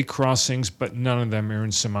crossings, lake crossings, but none of them are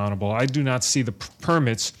insurmountable. I do not see the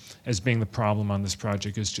permits as being the problem on this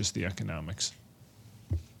project. It's just the economics.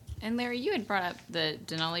 And Larry, you had brought up the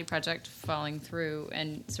Denali project falling through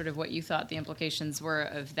and sort of what you thought the implications were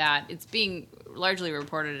of that. It's being largely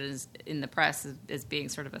reported as in the press as being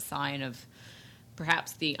sort of a sign of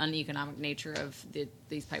perhaps the uneconomic nature of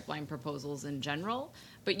these pipeline proposals in general.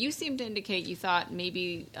 But you seem to indicate you thought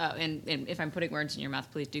maybe, and if I'm putting words in your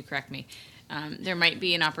mouth, please do correct me, there might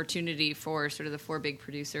be an opportunity for sort of the four big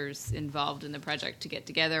producers involved in the project to get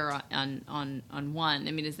together on one.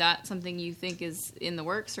 I mean, is that something you think is in the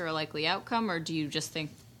works or a likely outcome, or do you just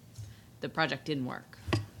think the project didn't work?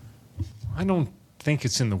 I don't think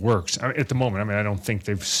it's in the works at the moment. I mean, I don't think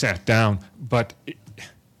they've sat down. But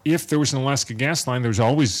if there was an Alaska gas line, there's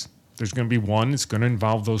going to be one. It's going to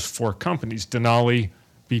involve those four companies. Denali,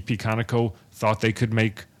 BP Conoco thought they could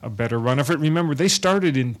make a better run of it. Remember, they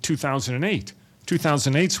started in 2008.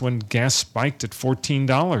 2008's when gas spiked at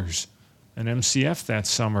 $14 an MCF that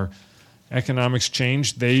summer. Economics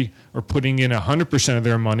changed. They are putting in 100% of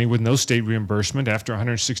their money with no state reimbursement. After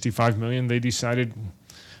 $165 million, they decided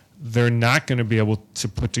they're not going to be able to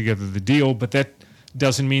put together the deal, but that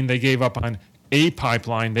doesn't mean they gave up on a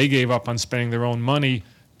pipeline. They gave up on spending their own money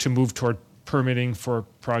to move toward permitting for a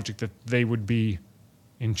project that they would be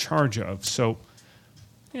in charge of. So,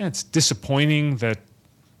 yeah, it's disappointing that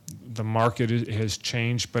the market has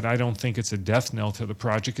changed, but I don't think it's a death knell to the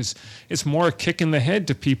project. It's more a kick in the head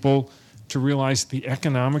to people to realize the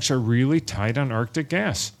economics are really tight on Arctic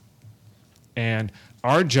gas. And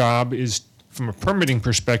our job is, from a permitting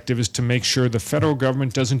perspective, is to make sure the federal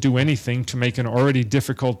government doesn't do anything to make an already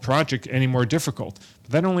difficult project any more difficult.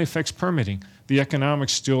 But that only affects permitting. The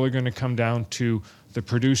economics still are going to come down to the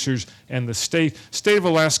producers and the state. State of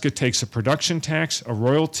Alaska takes a production tax, a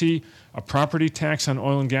royalty, a property tax on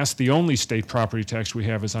oil and gas. The only state property tax we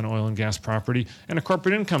have is on oil and gas property, and a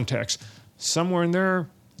corporate income tax. Somewhere in there,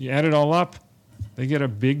 you add it all up, they get a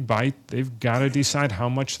big bite. They've got to decide how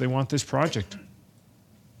much they want this project.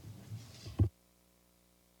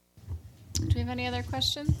 Do we have any other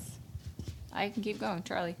questions? I can keep going.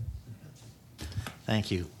 Charlie.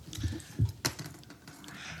 Thank you.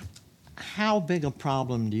 How big a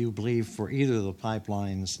problem do you believe for either of the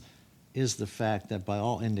pipelines is the fact that by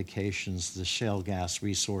all indications the shale gas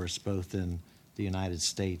resource both in the United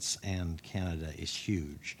States and Canada is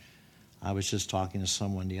huge? I was just talking to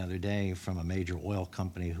someone the other day from a major oil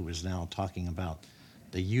company who was now talking about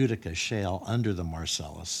the Utica shale under the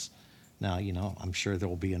Marcellus. Now, I'm sure there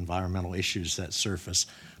will be environmental issues that surface,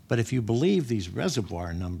 but if you believe these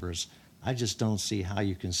reservoir numbers, I just don't see how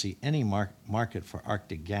you can see any market for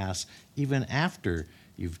Arctic gas even after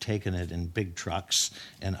you've taken it in big trucks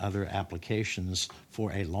and other applications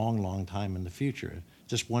for a long, long time in the future.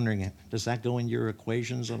 Just wondering, does that go in your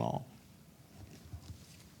equations at all?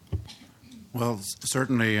 Well,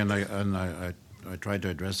 certainly, and I tried to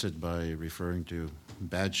address it by referring to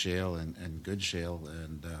bad shale and good shale,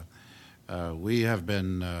 and we have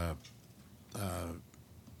been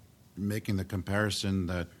making the comparison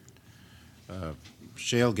that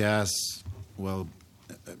shale gas will,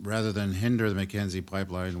 rather than hinder the Mackenzie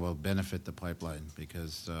pipeline, will benefit the pipeline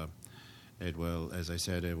because it will, as I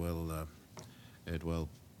said, it will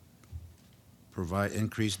provide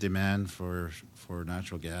increased demand for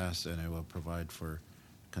natural gas, and it will provide for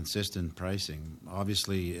consistent pricing.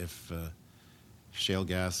 Obviously, if shale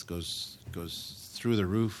gas goes through the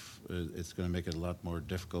roof, it's going to make it a lot more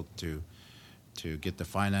difficult to get the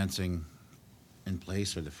financing in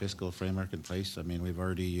place or the fiscal framework in place. I mean,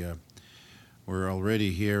 we're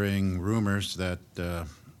already hearing rumors that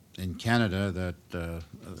in Canada that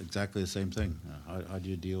exactly the same thing. How do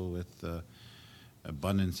you deal with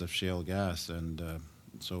abundance of shale gas? And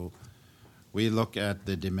so we look at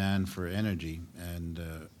the demand for energy, and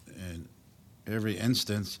in every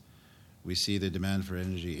instance, we see the demand for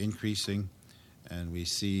energy increasing, and we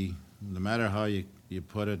see, no matter how you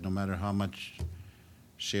put it, no matter how much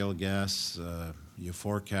shale gas you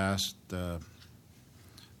forecast, the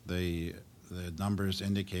numbers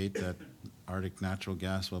indicate that Arctic natural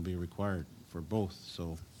gas will be required for both.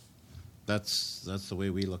 So that's the way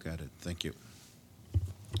we look at it. Thank you.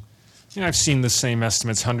 I've seen the same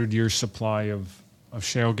estimates, 100-year supply of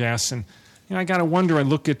shale gas. And I got to wonder, I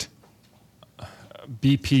look at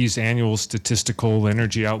BP's annual statistical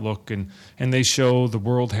energy outlook, and they show the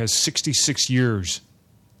world has 66 years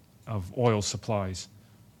of oil supplies.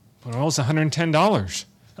 But oil's $110.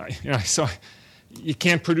 So you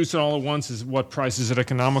can't produce it all at once. Is what price is it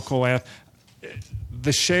economical at?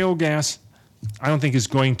 The shale gas, I don't think, is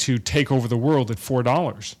going to take over the world at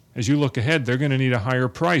 $4. As you look ahead, they're going to need a higher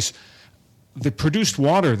price. The produced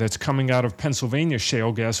water that's coming out of Pennsylvania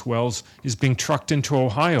shale gas wells is being trucked into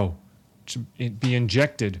Ohio to be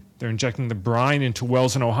injected. They're injecting the brine into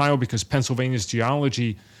wells in Ohio because Pennsylvania's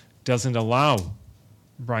geology doesn't allow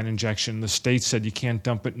brine injection. The state said you can't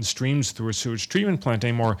dump it in streams through a sewage treatment plant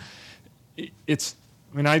anymore.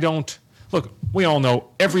 Look, we all know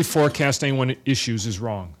every forecast anyone issues is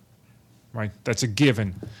wrong, right? That's a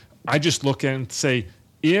given. I just look at it and say,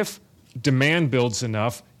 if demand builds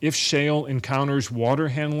enough, if shale encounters water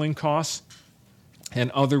handling costs and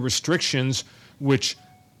other restrictions which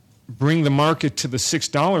bring the market to the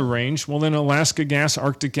 $6 range, well, then Alaska gas,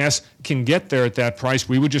 Arctic gas can get there at that price.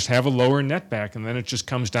 We would just have a lower netback, and then it just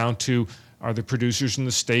comes down to, are the producers in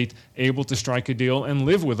the state able to strike a deal and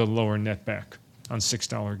live with a lower netback on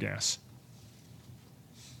 $6 gas?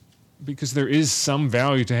 Because there is some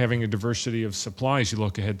value to having a diversity of supply as you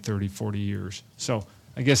look ahead 30, 40 years. So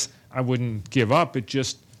I guess I wouldn't give up. It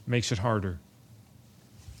just makes it harder.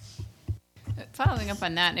 Following up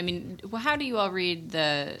on that, I mean, how do you all read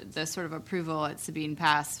the sort of approval at Sabine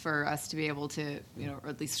Pass for us to be able to, or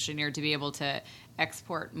at least Cheniere to be able to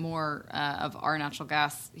export more of our natural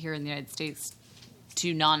gas here in the United States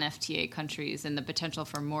to non-FTA countries, and the potential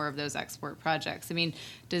for more of those export projects? I mean,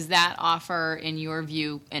 does that offer, in your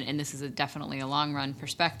view, and this is definitely a long-run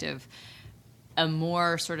perspective, a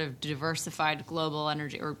more sort of diversified global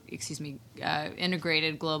energy,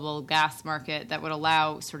 integrated global gas market that would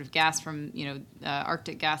allow sort of gas from,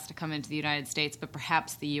 Arctic gas to come into the United States, but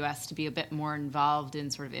perhaps the U.S. to be a bit more involved in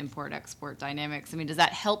sort of import-export dynamics? I mean, does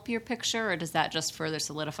that help your picture, or does that just further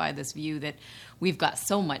solidify this view that we've got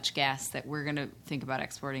so much gas that we're going to think about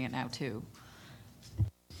exporting it now too?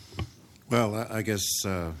 Well, I guess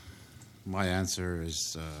my answer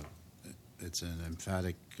is it's an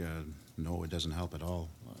emphatic no. It doesn't help at all,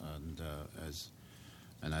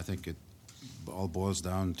 and I think it all boils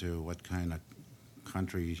down to what kind of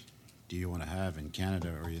country do you want to have in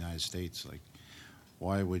Canada or the United States? Like,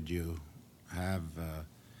 why would you have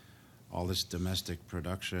all this domestic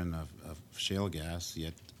production of shale gas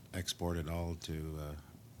yet export it all to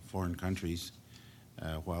foreign countries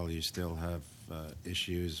while you still have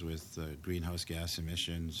issues with greenhouse gas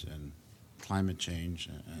emissions and climate change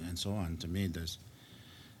and so on? To me,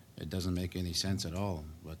 it doesn't make any sense at all.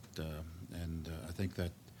 But I think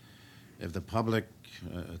that if the public,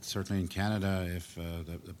 certainly in Canada, if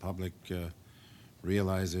the public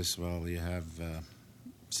realizes, well, you have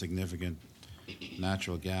significant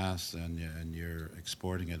natural gas and you're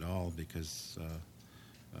exporting it all because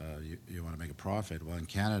you want to make a profit. Well, in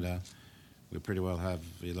Canada, we pretty well have,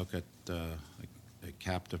 you look at a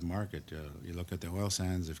captive market. You look at the oil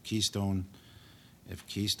sands. If Keystone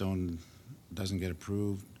doesn't get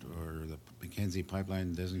approved, or the Mackenzie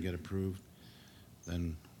pipeline doesn't get approved,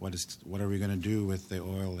 then what are we going to do with the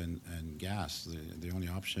oil and gas? The only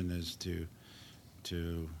option is to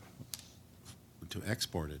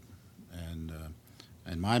export it, and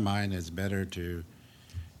in my mind, it's better to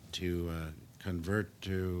convert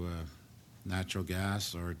to natural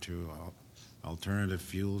gas or to alternative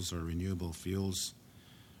fuels or renewable fuels,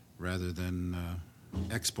 rather than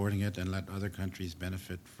exporting it and let other countries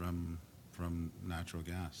benefit from natural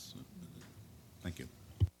gas. Thank you.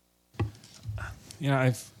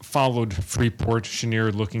 I've followed Freeport,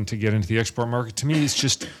 Cheniere looking to get into the export market. To me,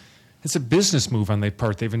 it's a business move on their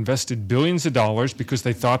part. They've invested billions of dollars because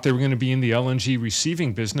they thought they were going to be in the LNG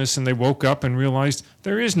receiving business, and they woke up and realized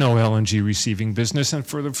there is no LNG receiving business, and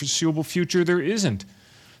for the foreseeable future, there isn't.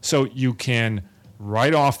 So you can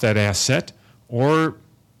write off that asset, or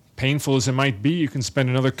painful as it might be, you can spend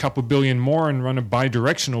another couple billion more and run a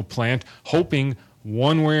bidirectional plant, hoping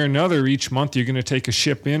one way or another each month you're going to take a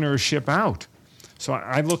ship in or a ship out. So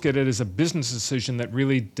I look at it as a business decision that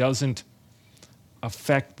really doesn't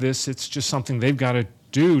affect this. It's just something they've got to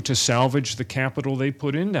do to salvage the capital they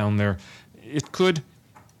put in down there. It could,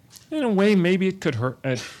 in a way, maybe it could hurt.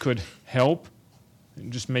 It could help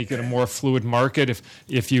and just make it a more fluid market.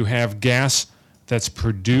 If you have gas that's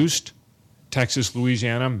produced, Texas,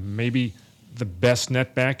 Louisiana, maybe the best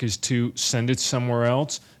netback is to send it somewhere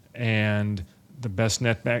else, and the best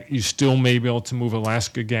netback, you still may be able to move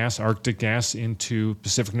Alaska gas, Arctic gas into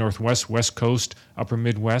Pacific Northwest, West Coast, Upper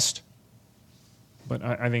Midwest. But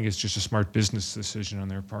I think it's just a smart business decision on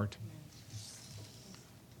their part.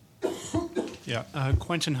 Yeah,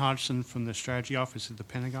 Quentin Hodgson from the Strategy Office at the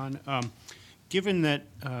Pentagon. Given that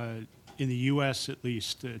in the U.S., at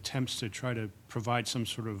least, attempts to try to provide some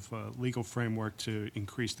sort of legal framework to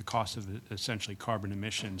increase the cost of essentially carbon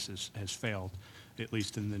emissions has failed, at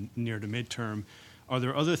least in the near to midterm. Are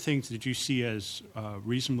there other things that you see as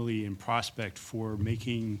reasonably in prospect for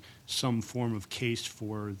making some form of case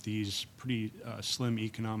for these pretty slim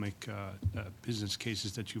economic business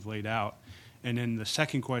cases that you've laid out? And then the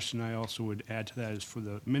second question I also would add to that is for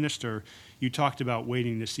the minister. You talked about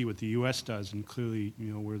waiting to see what the U.S. does, and clearly,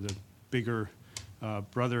 we're the bigger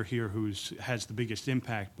brother here who has the biggest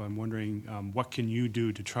impact, but I'm wondering what can you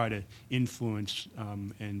do to try to influence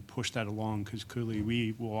and push that along, because clearly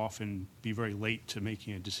we will often be very late to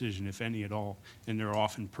making a decision, if any at all, and there are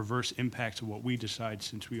often perverse impacts of what we decide,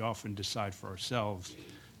 since we often decide for ourselves,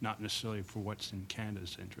 not necessarily for what's in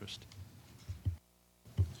Canada's interest.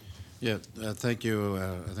 Yeah, thank you.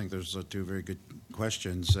 I think there's two very good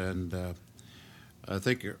questions, and I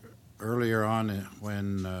think earlier on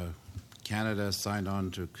when Canada signed on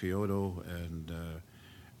to Kyoto, and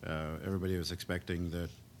everybody was expecting that,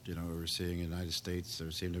 we were seeing in the United States, there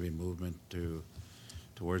seemed to be movement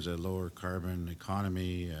towards a lower carbon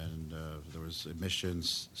economy, and there was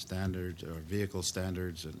emissions standards or vehicle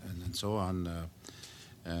standards and so on.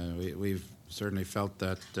 We've certainly felt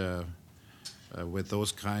that with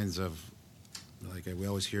those kinds of, like we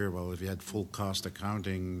always hear, well, if you had full cost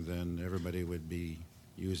accounting, then everybody would be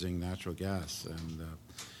using natural gas,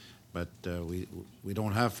 but we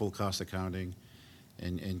don't have full cost accounting.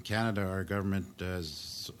 In Canada, our government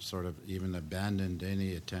has sort of even abandoned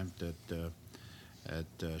any attempt at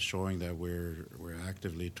showing that we're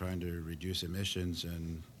actively trying to reduce emissions,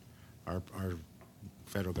 and our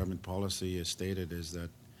federal government policy, as stated, is that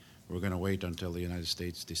we're going to wait until the United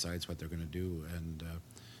States decides what they're going to do, and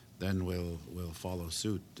then we'll follow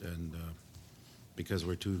suit. And because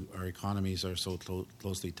our economies are so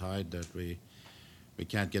closely tied that we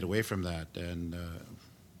can't get away from that. And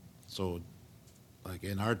so, like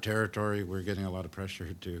in our territory, we're getting a lot of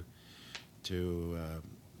pressure to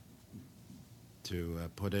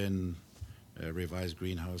put in a revised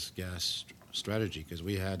greenhouse gas strategy, because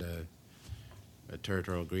we had a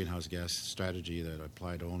territorial greenhouse gas strategy that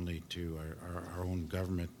applied only to our own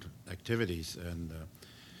government activities, and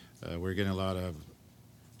we're getting a lot of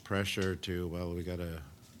pressure to, we got to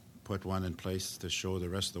put one in place to show the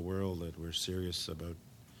rest of the world that we're serious about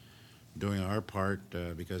doing our part,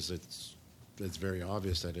 because it's very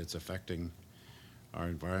obvious that it's affecting our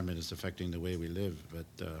environment, it's affecting the way we live.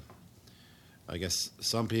 But I guess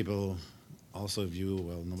some people also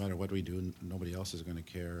view, no matter what we do, nobody else is going to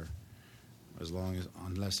care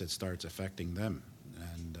unless it starts affecting them,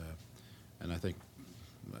 and I think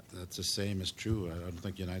that's the same is true. I don't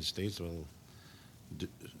think the United States will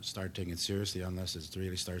start taking it seriously unless it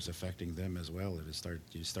really starts affecting them as well. If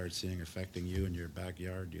you start seeing affecting you in your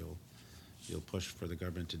backyard, you'll push for the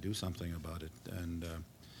government to do something about it. And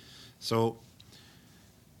so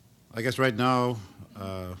I guess right now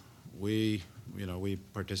we we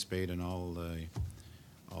participate in all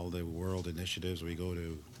the world initiatives. We go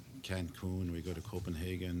to Cancun, we go to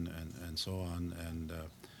Copenhagen, and so on,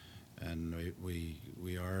 and we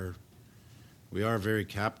are very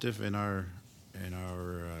captive in our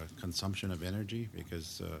consumption of energy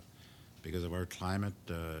because of our climate.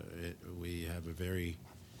 We have a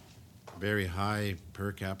very high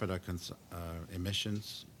per capita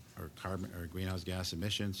emissions or greenhouse gas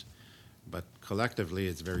emissions, but collectively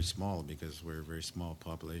it's very small because we're a very small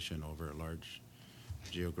population over a large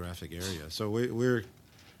geographic area. So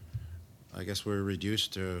I guess we're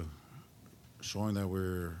reduced to showing that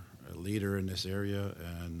we're a leader in this area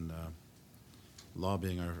and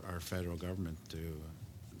lobbying our federal government to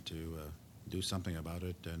do something about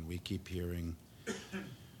it. And we keep hearing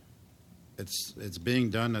it's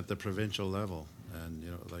being done at the provincial level, and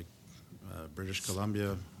like British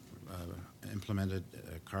Columbia implemented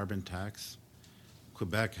a carbon tax.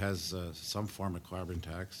 Quebec has some form of carbon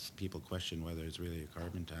tax. People question whether it's really a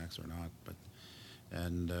carbon tax or not,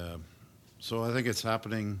 so I think it's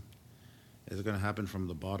happening. It's going to happen from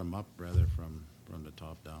the bottom up rather from the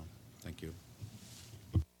top down. Thank you.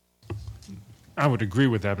 I would agree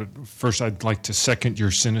with that, but first I'd like to second your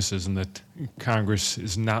cynicism that Congress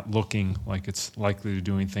is not looking like it's likely to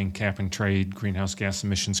do anything, cap and trade, greenhouse gas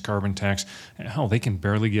emissions, carbon tax. Hell, they can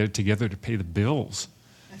barely get it together to pay the bills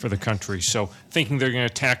for the country. So thinking they're going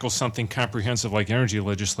to tackle something comprehensive like energy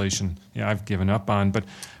legislation, I've given up on. But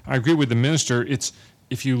I agree with the minister.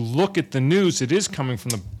 If you look at the news, it is coming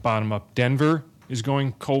from the bottom up. Denver is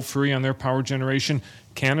going coal-free on their power generation.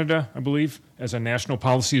 Canada, I believe, as a national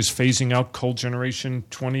policy, is phasing out coal generation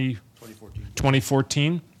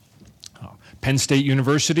 2014. Penn State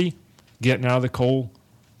University, getting out of the coal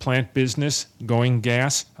plant business, going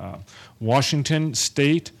gas. Washington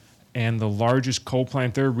State and the largest coal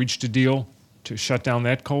plant there reached a deal to shut down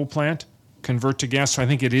that coal plant, convert to gas. So I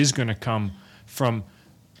think it is going to come from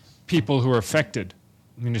people who are affected,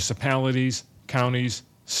 municipalities, counties,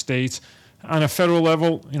 states. On a federal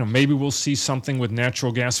level, maybe we'll see something with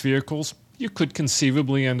natural gas vehicles. You could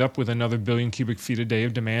conceivably end up with another billion cubic feet a day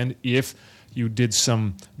of demand if you did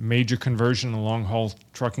some major conversion in the long-haul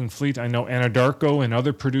trucking fleet. I know Anadarko and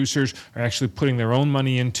other producers are actually putting their own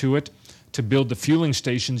money into it to build the fueling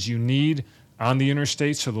stations you need on the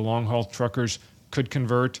interstate so the long-haul truckers could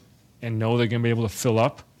convert and know they're going to be able to fill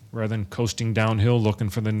up rather than coasting downhill looking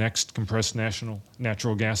for the next compressed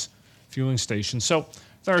natural gas fueling station. So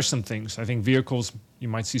there are some things. I think vehicles, you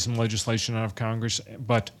might see some legislation out of Congress,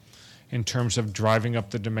 but in terms of driving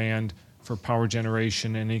up the demand for power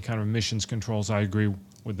generation and any kind of emissions controls, I agree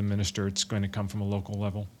with the minister. It's going to come from a local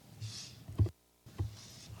level.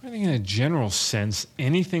 I think in a general sense,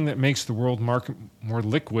 anything that makes the world market more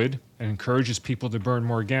liquid and encourages people to burn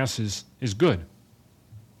more gas is good.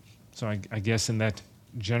 So I guess in that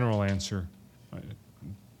general answer,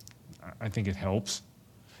 I think it helps.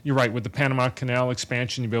 You're right, with the Panama Canal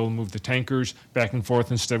expansion, you'll be able to move the tankers back and forth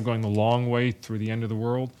instead of going the long way through the end of the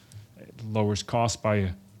world. It lowers costs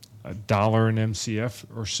by $1 an MCF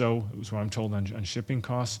or so, is what I'm told on shipping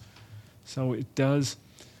costs. So it does.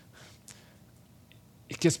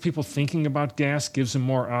 It gets people thinking about gas, gives them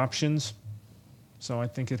more options. So I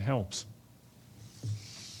think it helps.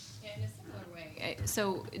 Yeah, in a similar way.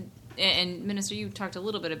 So, and Minister, you talked a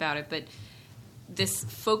little bit about it, but this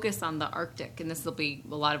focus on the Arctic, and this will be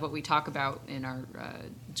a lot of what we talk about in our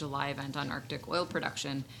July event on Arctic oil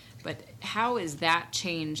production, but how has that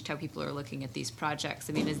changed how people are looking at these projects?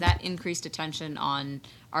 I mean, is that increased attention on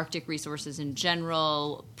Arctic resources in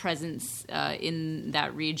general, presence in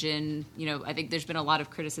that region? I think there's been a lot of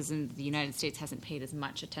criticism that the United States hasn't paid as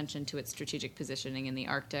much attention to its strategic positioning in the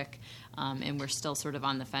Arctic, and we're still sort of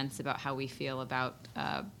on the fence about how we feel about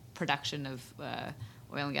production of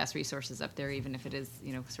oil and gas resources up there, even if it is,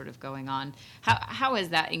 sort of going on. How has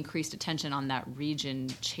that increased attention on that region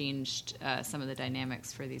changed some of the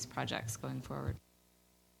dynamics for these projects going forward?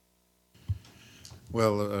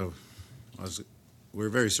 Well, we're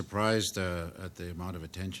very surprised at the amount of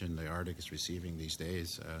attention the Arctic is receiving these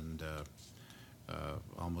days, and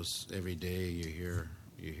almost every day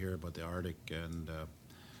you hear about the Arctic, and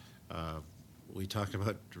we talk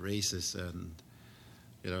about races, and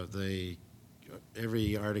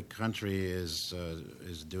every Arctic country is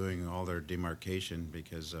doing all their demarcation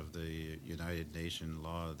because of the United Nations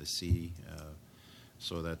law of the sea,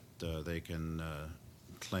 so that they can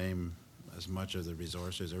claim as much of the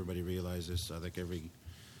resources. Everybody realizes, I think every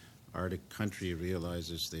Arctic country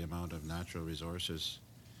realizes the amount of natural resources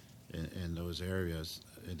in those areas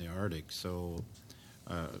in the Arctic. So,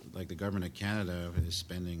 like the government of Canada is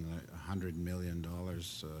spending $100 million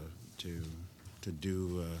to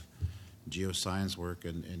do geoscience work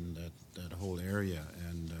in that whole area.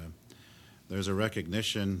 And there's a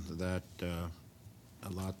recognition that a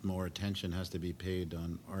lot more attention has to be paid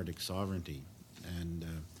on Arctic sovereignty. And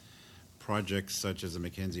projects such as the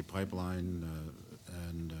Mackenzie Pipeline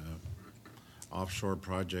and offshore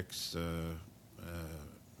projects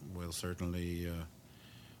will certainly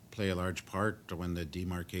play a large part when the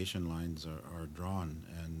demarcation lines are drawn.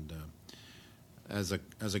 And as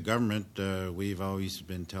a government, we've always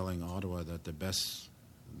been telling Ottawa that the best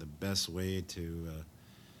way to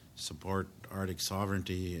support Arctic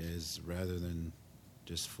sovereignty is, rather than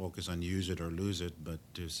just focus on use it or lose it, but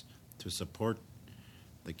to support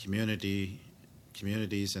the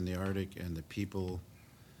communities in the Arctic and the people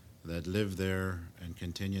that live there and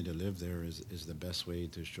continue to live there is the best way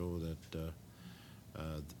to show that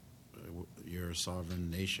you're a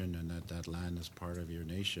sovereign nation and that land is part of your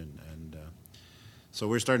nation. And so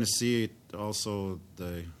we're starting to see it also.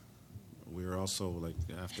 We're also, like,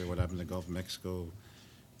 after what happened in the Gulf of Mexico,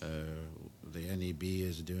 the NEB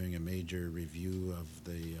is doing a major review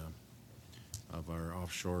of our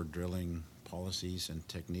offshore drilling policies and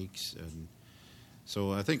techniques. And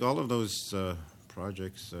so I think all of those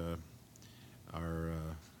projects are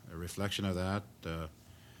a reflection of that.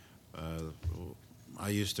 I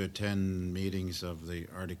used to attend meetings of the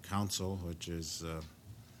Arctic Council, which is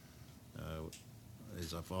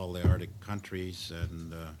of all the Arctic countries,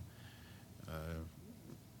 and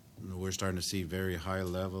we're starting to see very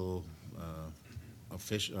high-level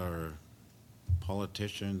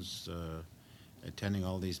politicians attending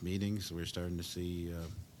all these meetings. We're starting to see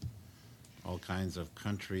all kinds of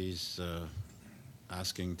countries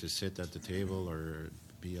asking to sit at the table or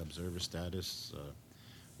be observer status.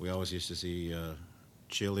 We always used to see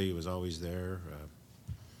Chile was always there.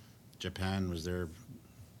 Japan was there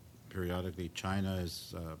periodically. China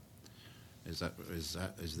is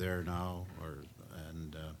there now,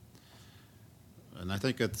 and I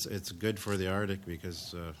think it's good for the Arctic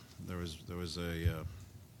because there was a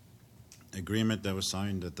agreement that was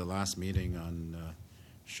signed at the last meeting on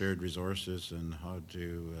shared resources and how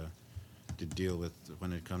to deal with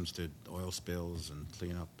when it comes to oil spills and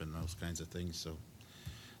cleanup and those kinds of things.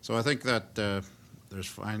 So I think that there's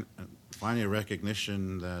finally a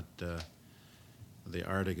recognition that the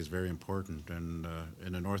Arctic is very important, and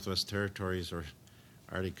in the Northwest Territories or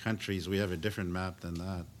Arctic countries, we have a different map than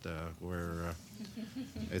that, where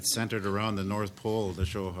it's centered around the North Pole to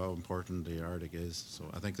show how important the Arctic is. So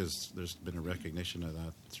I think there's been a recognition of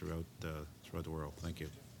that throughout the world. Thank you.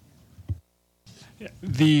 Yeah,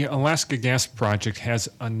 the Alaska Gas Project has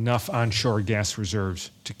enough onshore gas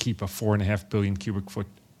reserves to keep a 4.5 billion cubic foot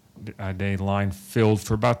a day line filled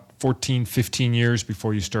for about 14, 15 years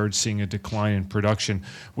before you start seeing a decline in production,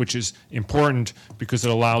 which is important because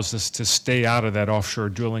it allows us to stay out of that offshore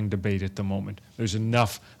drilling debate at the moment. There's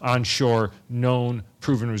enough onshore known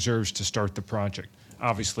proven reserves to start the project.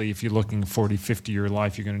 Obviously, if you're looking 40, 50-year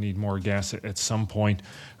life, you're going to need more gas at some point.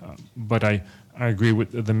 But I agree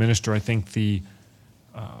with the minister. I think the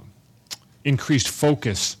increased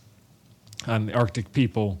focus on the Arctic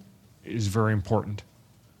people is very important.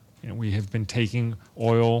 You know, we have been taking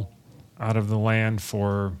oil out of the land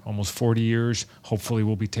for almost 40 years. Hopefully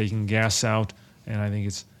we'll be taking gas out, and I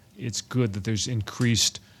think it's good that there's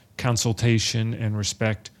increased consultation and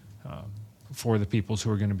respect for the peoples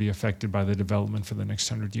who are going to be affected by the development for the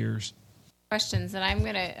next 100 years. Questions, and I'm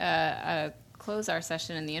going to close our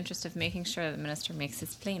session in the interest of making sure that the minister makes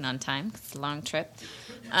his plane on time, because it's a long trip.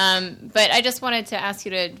 But I just wanted to ask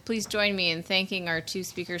you to please join me in thanking our two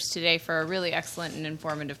speakers today for a really excellent and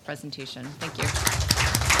informative presentation. Thank you.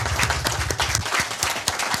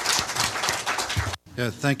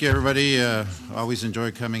 Yeah, thank you, everybody. Always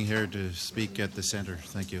enjoy coming here to speak at the center.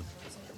 Thank you.